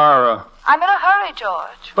 But, Laura... I'm in a hurry,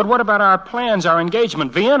 George. But what about our plans, our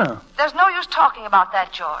engagement, Vienna? There's no use talking about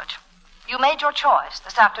that, George. You made your choice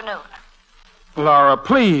this afternoon. Laura,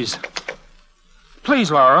 please. Please,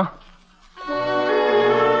 Laura.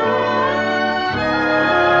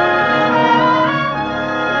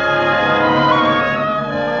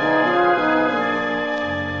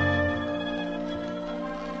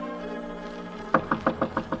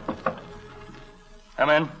 Come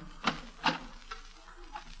in.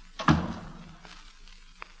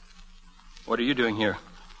 What are you doing here?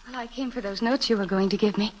 Well, I came for those notes you were going to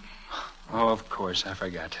give me. Oh, of course. I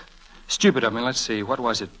forgot. Stupid of me. Let's see. What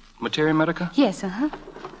was it? Materia Medica? Yes, uh-huh.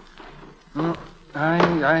 Well,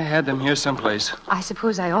 I had them here someplace. I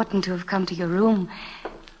suppose I oughtn't to have come to your room.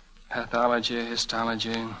 Pathology,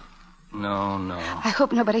 histology. No. I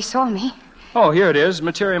hope nobody saw me. Oh, here it is.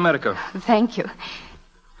 Materia Medica. Thank you.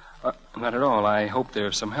 Not at all. I hope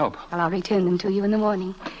there's some help. Well, I'll return them to you in the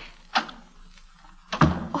morning.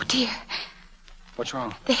 Oh, dear. What's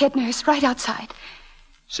wrong? The head nurse right outside.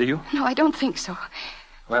 See you? No, I don't think so.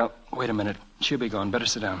 Well, wait a minute. She'll be gone. Better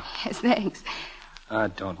sit down. Yes, thanks.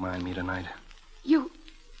 Don't mind me tonight. You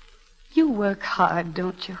work hard,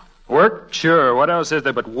 don't you? Work? Sure. What else is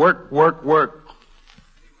there but work, work, work?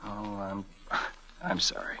 Oh, I'm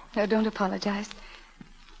sorry. No, don't apologize.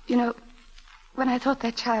 You know, when I thought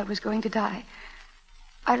that child was going to die,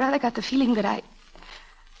 I rather got the feeling that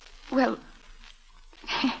well,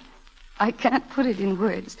 I can't put it in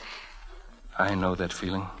words. I know that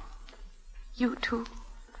feeling. You too?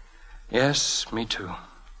 Yes, me too.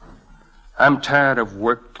 I'm tired of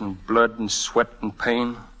work and blood and sweat and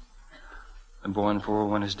pain. The boy in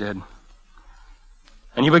 401 is dead.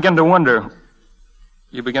 And you begin to wonder,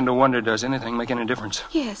 does anything make any difference?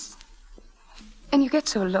 Yes. And you get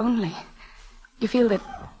so lonely. You feel that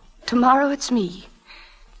tomorrow it's me.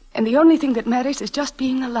 And the only thing that matters is just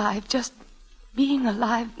being alive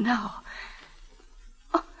now.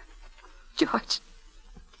 Oh, George.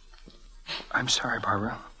 I'm sorry,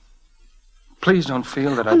 Barbara. Please don't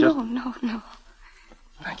feel that No.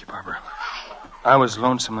 Thank you, Barbara. I was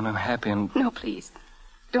lonesome and unhappy and... No, please.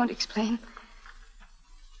 Don't explain.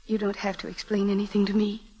 You don't have to explain anything to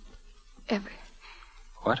me. Ever.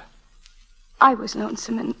 What? I was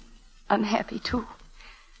lonesome and unhappy, too.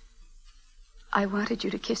 I wanted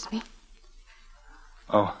you to kiss me.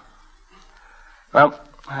 Oh. Well,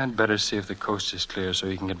 I'd better see if the coast is clear so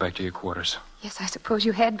you can get back to your quarters. Yes, I suppose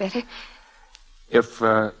you had better. If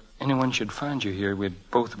anyone should find you here, we'd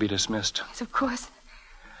both be dismissed. Yes, of course.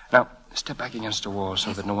 Now, step back against the wall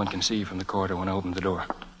so that no one can see you from the corridor when I open the door.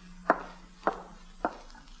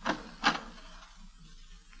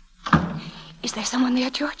 Is there someone there,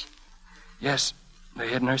 George? Yes, the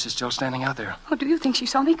head nurse is still standing out there. Oh, do you think she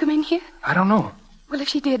saw me come in here? I don't know. Well, if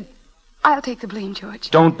she did, I'll take the blame,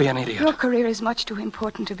 George. Don't be an idiot. Your career is much too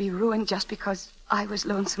important to be ruined just because I was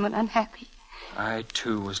lonesome and unhappy. I,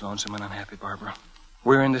 too, was lonesome and unhappy, Barbara.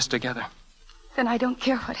 We're in this together. Then I don't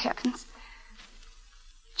care what happens.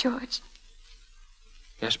 George.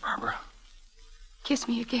 Yes, Barbara. Kiss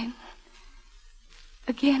me again.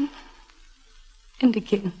 Again. And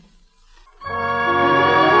again.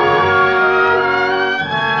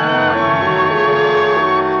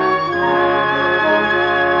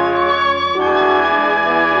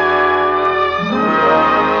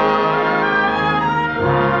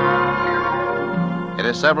 It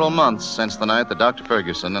is several months since the night that Dr.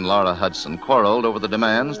 Ferguson and Laura Hudson quarreled over the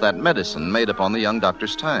demands that medicine made upon the young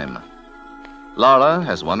doctor's time. Laura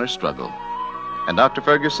has won her struggle, and Dr.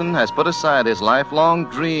 Ferguson has put aside his lifelong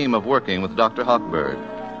dream of working with Dr. Hochberg.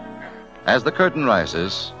 As the curtain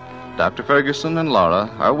rises, Dr. Ferguson and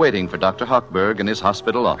Laura are waiting for Dr. Hochberg in his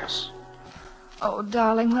hospital office. Oh,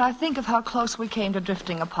 darling, when I think of how close we came to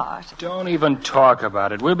drifting apart. Don't even talk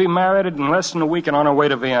about it. We'll be married in less than a week and on our way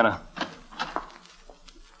to Vienna.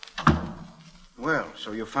 Well,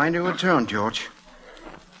 so you finally returned, George.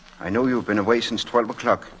 I know you've been away since 12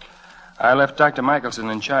 o'clock. I left Dr. Michelson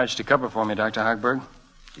in charge to cover for me, Dr. Hochberg.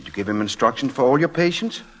 Did you give him instructions for all your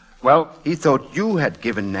patients? Well... He thought you had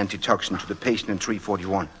given antitoxin to the patient in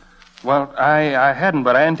 341. Well, I hadn't,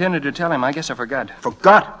 but I intended to tell him. I guess I forgot.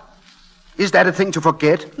 Forgot? Is that a thing to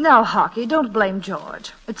forget? Now, Hockey, don't blame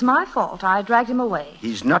George. It's my fault. I dragged him away.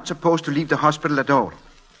 He's not supposed to leave the hospital at all.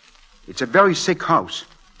 It's a very sick house.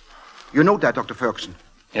 You know that, Dr. Ferguson?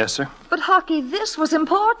 Yes, sir. But, Hockey, this was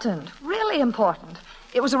important. Really important.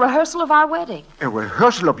 It was a rehearsal of our wedding. A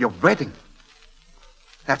rehearsal of your wedding?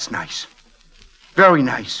 That's nice. Very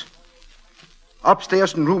nice.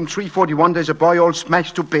 Upstairs in room 341, there's a boy all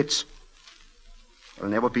smashed to bits.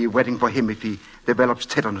 There'll never be a wedding for him if he develops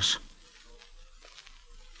tetanus.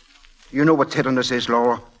 You know what tetanus is,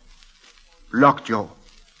 Laura? Lockjaw.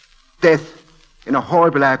 Death in a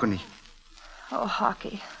horrible agony. Oh,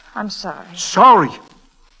 Hockey, I'm sorry. Sorry?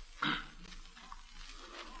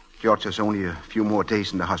 George has only a few more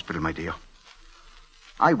days in the hospital, my dear.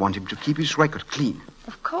 I want him to keep his record clean.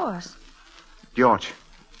 Of course. George.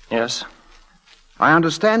 Yes? I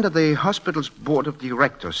understand that the hospital's board of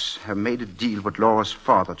directors have made a deal with Laura's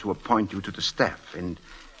father to appoint you to the staff in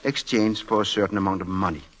exchange for a certain amount of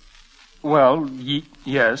money. Well,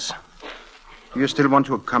 yes. Do you still want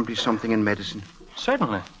to accomplish something in medicine?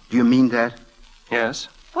 Certainly. Do you mean that? Yes.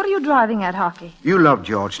 What are you driving at, Hockey? You love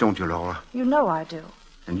George, don't you, Laura? You know I do.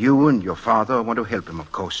 And you and your father want to help him,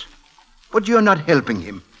 of course. But you're not helping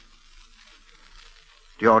him.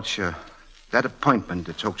 George, that appointment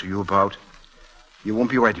I talked to you about, you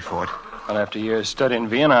won't be ready for it. Well, after years study in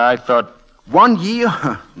Vienna, I thought... 1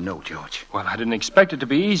 year? No, George. Well, I didn't expect it to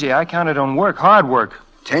be easy. I counted on work, hard work.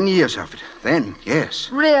 10 years of it. Then,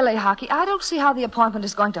 yes. Really, Hockey, I don't see how the appointment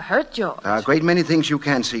is going to hurt George. There are a great many things you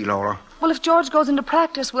can see, Laura. Well, if George goes into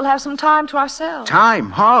practice, we'll have some time to ourselves.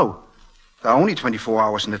 Time? How? There are only 24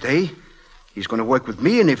 hours in a day. He's going to work with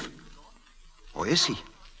me, and if... Or is he?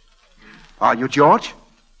 Are you George?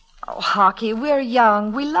 Oh, Hockey, we're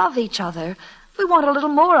young. We love each other. We want a little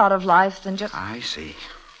more out of life than just... I see.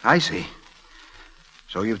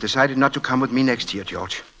 So you've decided not to come with me next year,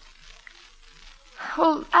 George?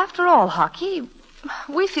 Well, after all, Hockey,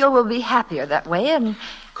 we feel we'll be happier that way, and...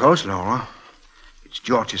 Of course, Laura. It's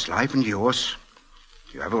George's life and yours.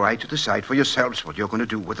 You have a right to decide for yourselves what you're going to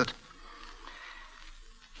do with it.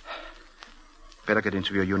 Better get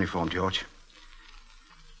into your uniform, George.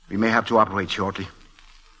 We may have to operate shortly.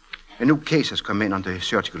 A new case has come in on the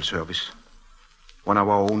surgical service. One of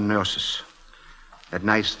our own nurses. That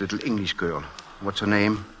nice little English girl. What's her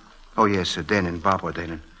name? Oh, yes, Denon, Barbara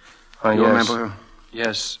Denon. Oh, you remember her?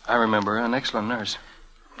 Yes, I remember her. An excellent nurse.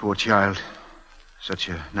 Poor child. Such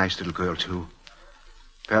a nice little girl, too.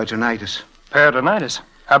 Peritonitis. Peritonitis?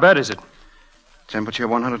 How bad is it? Temperature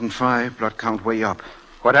 105, blood count way up.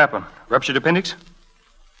 What happened? Ruptured appendix?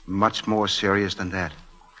 Much more serious than that.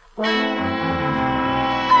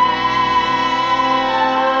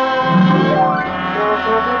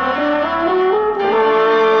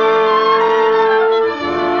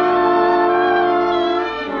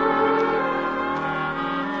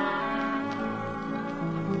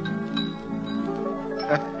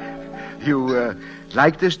 You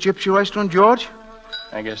like this gypsy restaurant, George?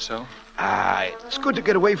 I guess so. It's good to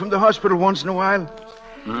get away from the hospital once in a while.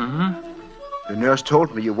 Mm-hmm. The nurse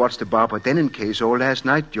told me you watched the Barbara Denon case all last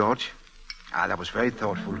night, George. That was very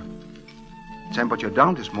thoughtful. Temperature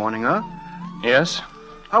down this morning, huh? Yes.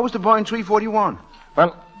 How was the boy in 341?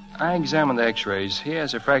 Well, I examined the x-rays. He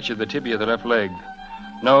has a fracture of the tibia of the left leg.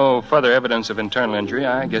 No further evidence of internal injury.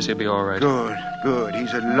 I guess he'll be all right. Good.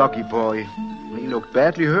 He's a lucky boy. He looked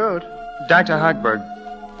badly hurt. Dr. Hochberg,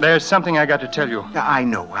 there's something I got to tell you. I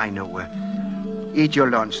know. Eat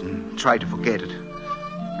your lunch and try to forget it.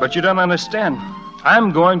 But you don't understand.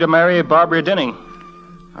 I'm going to marry Barbara Denning.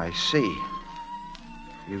 I see.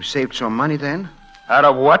 You saved some money then? Out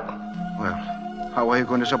of what? Well, how are you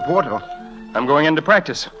going to support her? I'm going into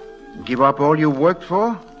practice. Give up all you worked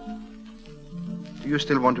for? Do you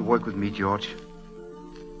still want to work with me, George?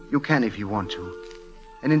 You can if you want to.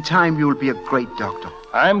 And in time, you'll be a great doctor.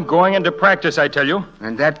 I'm going into practice, I tell you.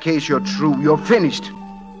 In that case, you're through. You're finished.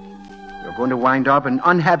 You're going to wind up an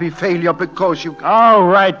unhappy failure because you... All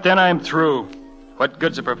right, then I'm through. What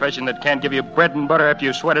good's a profession that can't give you bread and butter after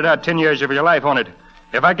you sweated out 10 years of your life on it?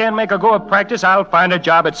 If I can't make a go of practice, I'll find a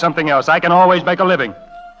job at something else. I can always make a living.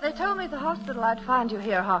 They told me at the hospital I'd find you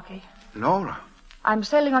here, Hockey. Laura. I'm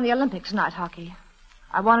sailing on the Olympics tonight, Hockey.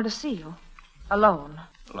 I wanted to see you. Alone.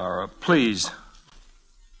 Laura, please.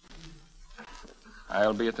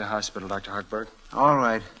 I'll be at the hospital, Dr. Hochberg. All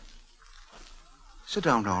right. Sit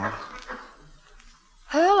down, Laura.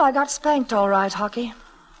 Well, I got spanked all right, Hockey.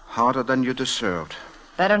 Harder than you deserved.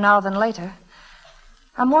 Better now than later.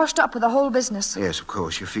 I'm washed up with the whole business. Yes, of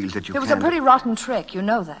course. You feel that you It was a pretty rotten trick. You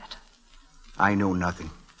know that. I know nothing.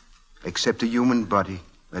 Except a human body.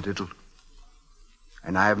 A little.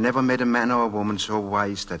 And I have never met a man or a woman so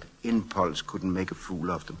wise that impulse couldn't make a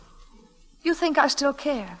fool of them. You think I still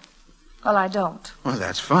care? Well, I don't. Well,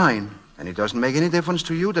 that's fine. And it doesn't make any difference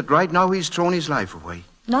to you that right now he's thrown his life away.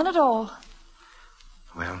 None at all.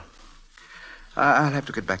 Well, I'll have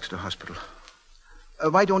to get back to the hospital.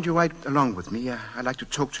 Why don't you ride along with me? I'd like to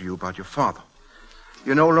talk to you about your father.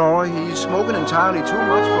 You know, Laura, he's smoking entirely too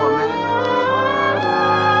much for a man.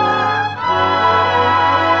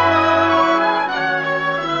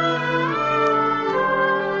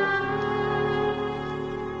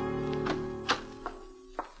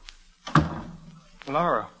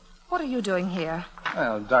 Laura. What are you doing here?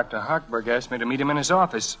 Well, Dr. Hochberg asked me to meet him in his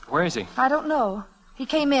office. Where is he? I don't know. He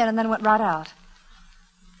came in and then went right out.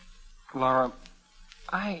 Laura,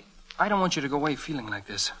 I don't want you to go away feeling like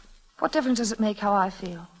this. What difference does it make how I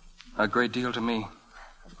feel? A great deal to me.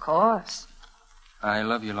 Of course. I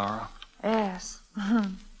love you, Laura. Yes.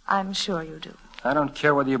 I'm sure you do. I don't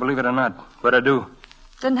care whether you believe it or not, but I do.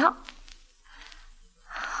 Then how...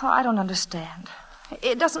 Oh, I don't understand.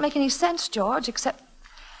 It doesn't make any sense, George, except...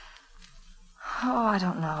 Oh, I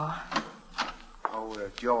don't know. Oh,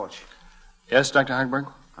 George. Yes, Dr.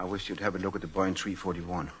 Hochberg? I wish you'd have a look at the boy in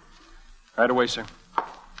 341. Right away, sir.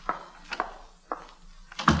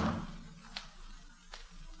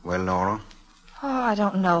 Well, Laura? Oh, I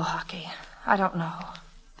don't know, Hockey. I don't know.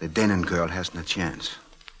 The Denon girl hasn't a chance.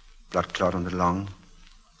 Blood clot on the lung.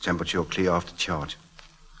 Temperature clear off the chart.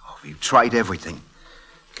 Oh, we've tried everything.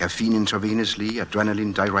 Caffeine intravenously,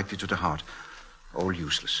 adrenaline directed to the heart. All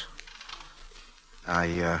useless.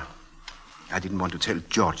 I didn't want to tell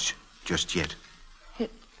George just yet.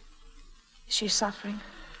 She's suffering.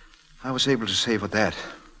 I was able to save her that.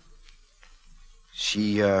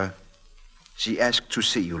 She asked to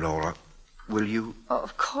see you, Laura. Will you? Oh,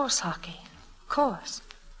 of course, Hockey. Of course.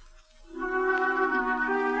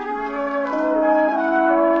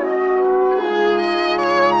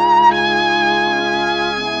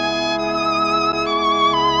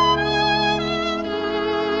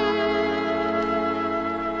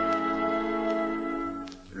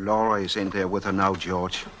 Laura is in there with her now,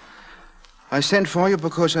 George. I sent for you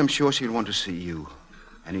because I'm sure she'll want to see you.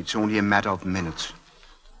 And it's only a matter of minutes.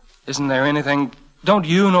 Isn't there anything... Don't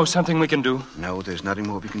you know something we can do? No, there's nothing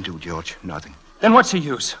more we can do, George. Nothing. Then what's the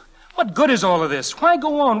use? What good is all of this? Why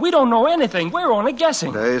go on? We don't know anything. We're only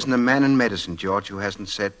guessing. There isn't a man in medicine, George, who hasn't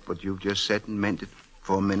said what you've just said and meant it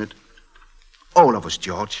for a minute. All of us,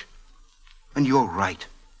 George. And you're right.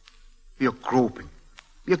 We're groping.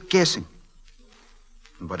 We're guessing.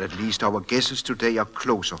 But at least our guesses today are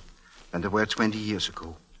closer than they were 20 years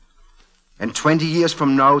ago. And 20 years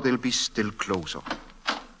from now, they'll be still closer.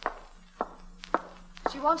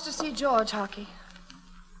 She wants to see George, Hockey.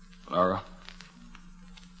 Laura,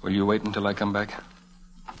 will you wait until I come back?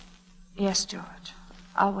 Yes, George.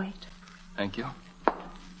 I'll wait. Thank you.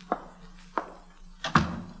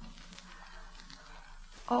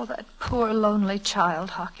 Oh, that poor, lonely child,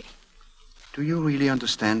 Hockey. Do you really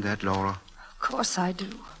understand that, Laura? Of course I do.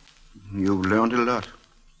 You've learned a lot,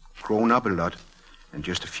 grown up a lot, in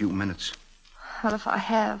just a few minutes. Well, if I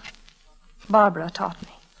have, Barbara taught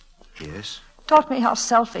me. Yes? Taught me how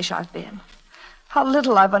selfish I've been. How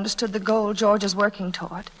little I've understood the goal George is working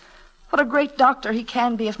toward. What a great doctor he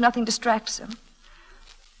can be if nothing distracts him.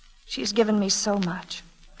 She's given me so much.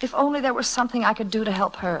 If only there was something I could do to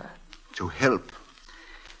help her. To help?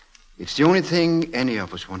 It's the only thing any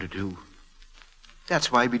of us want to do.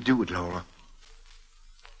 That's why we do it, Laura.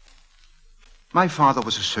 My father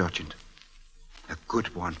was a surgeon. A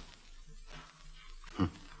good one.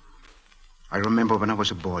 I remember when I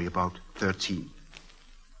was a boy, about 13.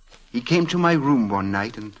 He came to my room one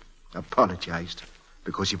night and apologized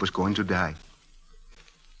because he was going to die.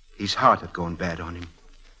 His heart had gone bad on him.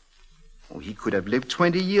 Oh, he could have lived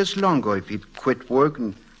 20 years longer if he'd quit work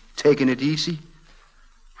and taken it easy.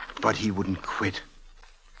 But he wouldn't quit.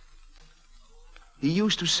 He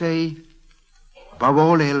used to say, above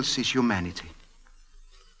all else is humanity.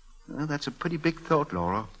 Well, that's a pretty big thought,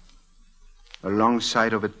 Laura.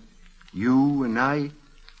 Alongside of it, you and I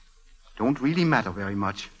don't really matter very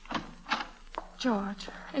much. George,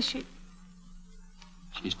 is she...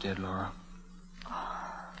 She's dead, Laura.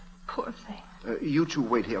 Oh, poor thing. You two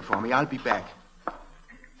wait here for me. I'll be back.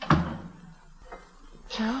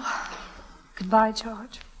 Well, goodbye,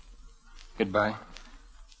 George. Goodbye.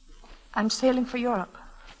 I'm sailing for Europe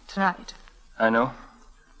tonight. I know.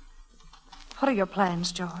 What are your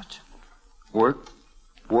plans, George? Work.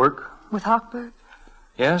 With Hochberg?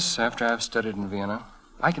 Yes, after I've studied in Vienna.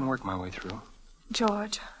 I can work my way through.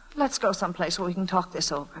 George, let's go someplace where we can talk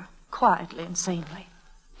this over. Quietly and sanely.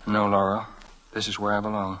 No, Laura. This is where I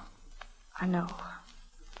belong. I know.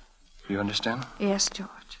 Do you understand? Yes,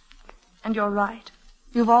 George. And you're right.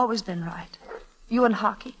 You've always been right. You and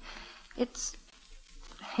Hockey. It's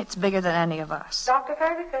bigger than any of us. Dr.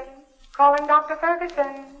 Ferguson. Calling Dr.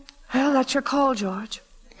 Ferguson. Well, that's your call, George.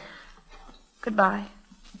 Goodbye.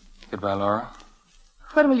 Goodbye, Laura.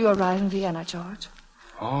 When will you arrive in Vienna, George?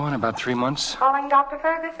 Oh, in about 3 months. Calling Dr.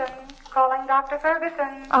 Ferguson. Calling Dr.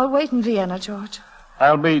 Ferguson. I'll wait in Vienna, George.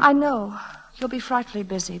 I'll be... I know. You'll be frightfully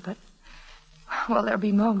busy, but... Well, there'll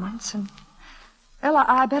be moments, and... Well,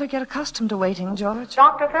 I better get accustomed to waiting, George.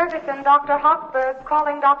 Dr. Ferguson, Dr. Hochberg.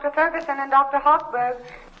 Calling Dr. Ferguson and Dr. Hochberg.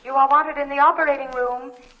 You are wanted in the operating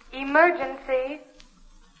room. Emergency.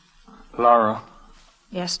 Laura.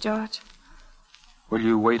 Yes, George? Will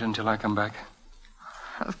you wait until I come back?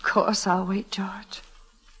 Of course I'll wait, George.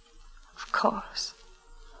 Of course.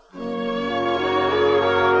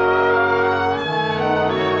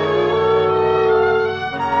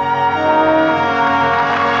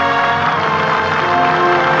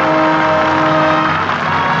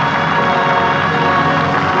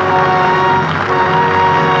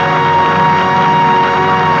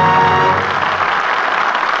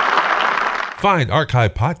 Find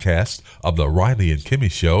archive podcasts of The Riley and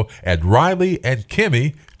Kimmy Show at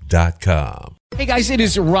RileyandKimmy.com. Hey guys, it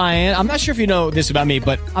is Ryan. I'm not sure if you know this about me,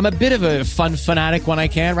 but I'm a bit of a fun fanatic when I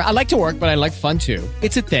can. I like to work, but I like fun too.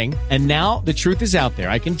 It's a thing. And now the truth is out there.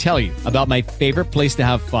 I can tell you about my favorite place to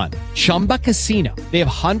have fun. Chumba Casino. They have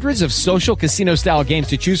hundreds of social casino style games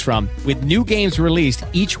to choose from with new games released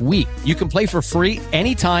each week. You can play for free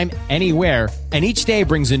anytime, anywhere, And each day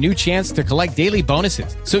brings a new chance to collect daily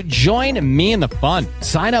bonuses. So join me in the fun.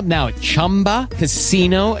 Sign up now at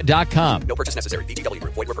ChumbaCasino.com. No purchase necessary. VGW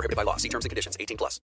Group. Void where prohibited by law. See terms and conditions. 18+.